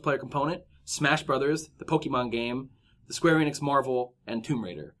multiplayer component, Smash Brothers, the Pokemon game, the Square Enix Marvel, and Tomb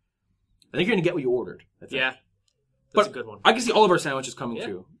Raider. I think you're going to get what you ordered. That's a good one. I can see all of our sandwiches coming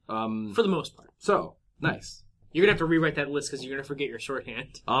through. For the most part. So, nice. You're going to have to rewrite that list because you're going to forget your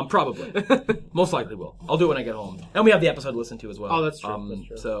shorthand. Probably. Most likely will. I'll do it when I get home. And we have the episode to listen to as well. Oh, that's true. That's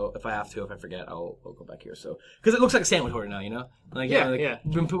true. So if I have to, if I forget, I'll go back here. So because it looks like a sandwich order now, you know? Like, Yeah.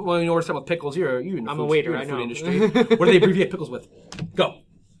 When you order something with pickles, you're in the I'm food, a waiter, you're in the I food know. industry. What do they abbreviate pickles with? Go.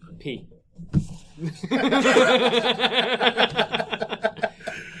 P.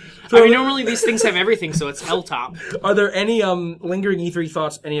 So, normally these things have everything, so it's L top. Are there any lingering E3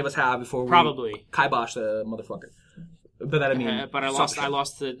 thoughts any of us have before we Probably kibosh the motherfucker? But that I mean, but I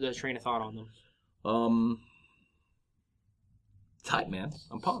lost the train of thought on them. It's hype, man.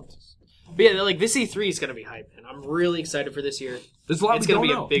 I'm pumped. But yeah, like this E3 is gonna be hype, man. I'm really excited for this year. There's a lot It's we gonna don't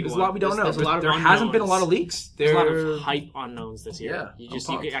be a know. big There's one. a lot we don't know. There's a lot of there hasn't been a lot of unknowns. leaks. There's a lot of hype unknowns this year.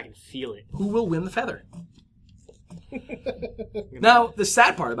 Yeah, I can feel it. Who will win the feather? Now, the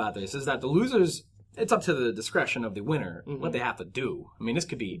sad part about this is that the losers, it's up to the discretion of the winner what they have to do. I mean, this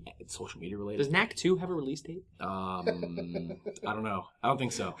could be social media related. Does NAC 2 have a release date? I don't know. I don't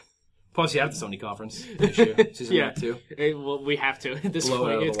think so. Plus, you have the Sony conference this year. Season Yeah. too. Well, we have to. At this Blow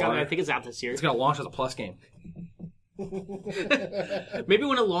it out point, of the water. I think it's out this year. It's going to launch as a plus game. Maybe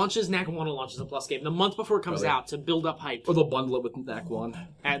when it launches, NAC 1 will launch as a plus game. The month before it comes out to build up hype. Or they'll bundle it with NAC 1.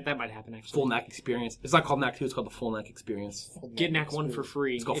 That might happen, actually. Full NAC experience. It's not called NAC 2, it's called the full NAC experience. Get NAC 1 for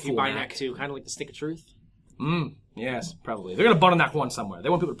free called if you full buy NAC. NAC 2. Kind of like the Stick of Truth. Yes, probably. They're going to bundle NAC 1 somewhere. They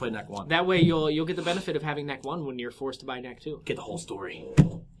want people to play NAC 1. That way you'll get the benefit of having NAC 1 when you're forced to buy NAC 2. Get the whole story.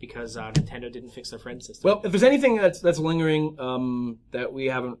 Because Nintendo didn't fix their friend system. Well, if there's anything that's lingering that we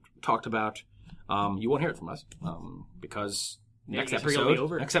haven't talked about, you won't hear it from us because next E3 will be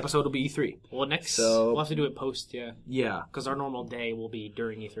over. episode will be E3. Well, So- we'll have to do it post, yeah. Yeah. Because our normal day will be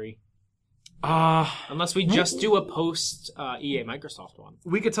during E3. Unless we just do a post EA Microsoft one.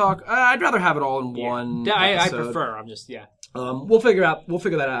 We could talk. I'd rather have it all in one. I episode. prefer. I'm just, yeah. We'll figure that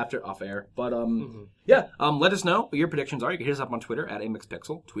out after off air. But yeah. Let us know what your predictions are. You can hit us up on Twitter at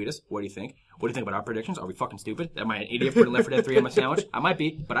 @amixpixel. Tweet us. What do you think? What do you think about our predictions? Are we fucking stupid? Am I an idiot for putting Left 4 Dead 3 on my sandwich? I might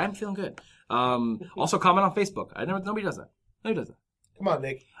be, but I'm feeling good. Also comment on Facebook. Nobody does that. Nobody does that. Come on,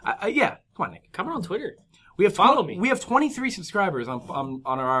 Nick. Yeah. Come on, Nick. Comment on Twitter. We have Follow me. We have 23 subscribers on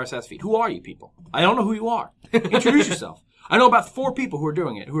our RSS feed. Who are you people? I don't know who you are. Introduce yourself. I know about 4 people who are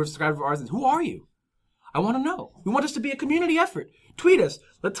doing it, who are subscribed to RSS. Who are you? I want to know. We want this to be a community effort. Tweet us.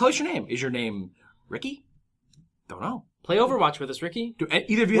 Tell us your name. Is your name Ricky? Don't know. Play Overwatch with us, Ricky. Do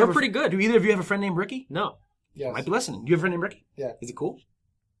either of you We're have pretty good. Do either of you have a friend named Ricky? No. Yes. Might be listening. Do you have a friend named Ricky? Yeah. Is he cool?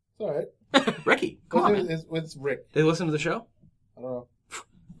 It's all right. Ricky, come on, man. It's Rick. They listen to the show? I don't know.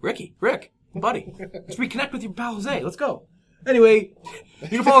 Rick, buddy. Let's reconnect with your pal Jose. Let's go. Anyway, you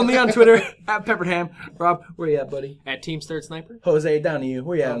can follow me on Twitter at Pepperdham. Rob, where you at, buddy? At Teams Third Sniper. Jose, down to you.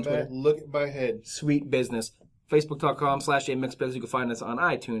 Where you at on Man, Twitter? look at my head. Sweet business. Facebook.com/JMixPixel. You can find us on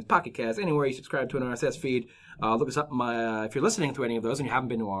iTunes, Pocket Cast, anywhere you subscribe to an RSS feed. Look us up. If you're listening to any of those and you haven't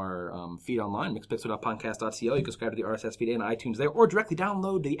been to our feed online, mixpixel.podcast.co, you can subscribe to the RSS feed and iTunes there, or directly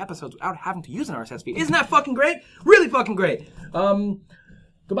download the episodes without having to use an RSS feed. Isn't that fucking great? Really fucking great.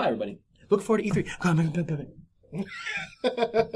 Goodbye, everybody. Look forward to E3.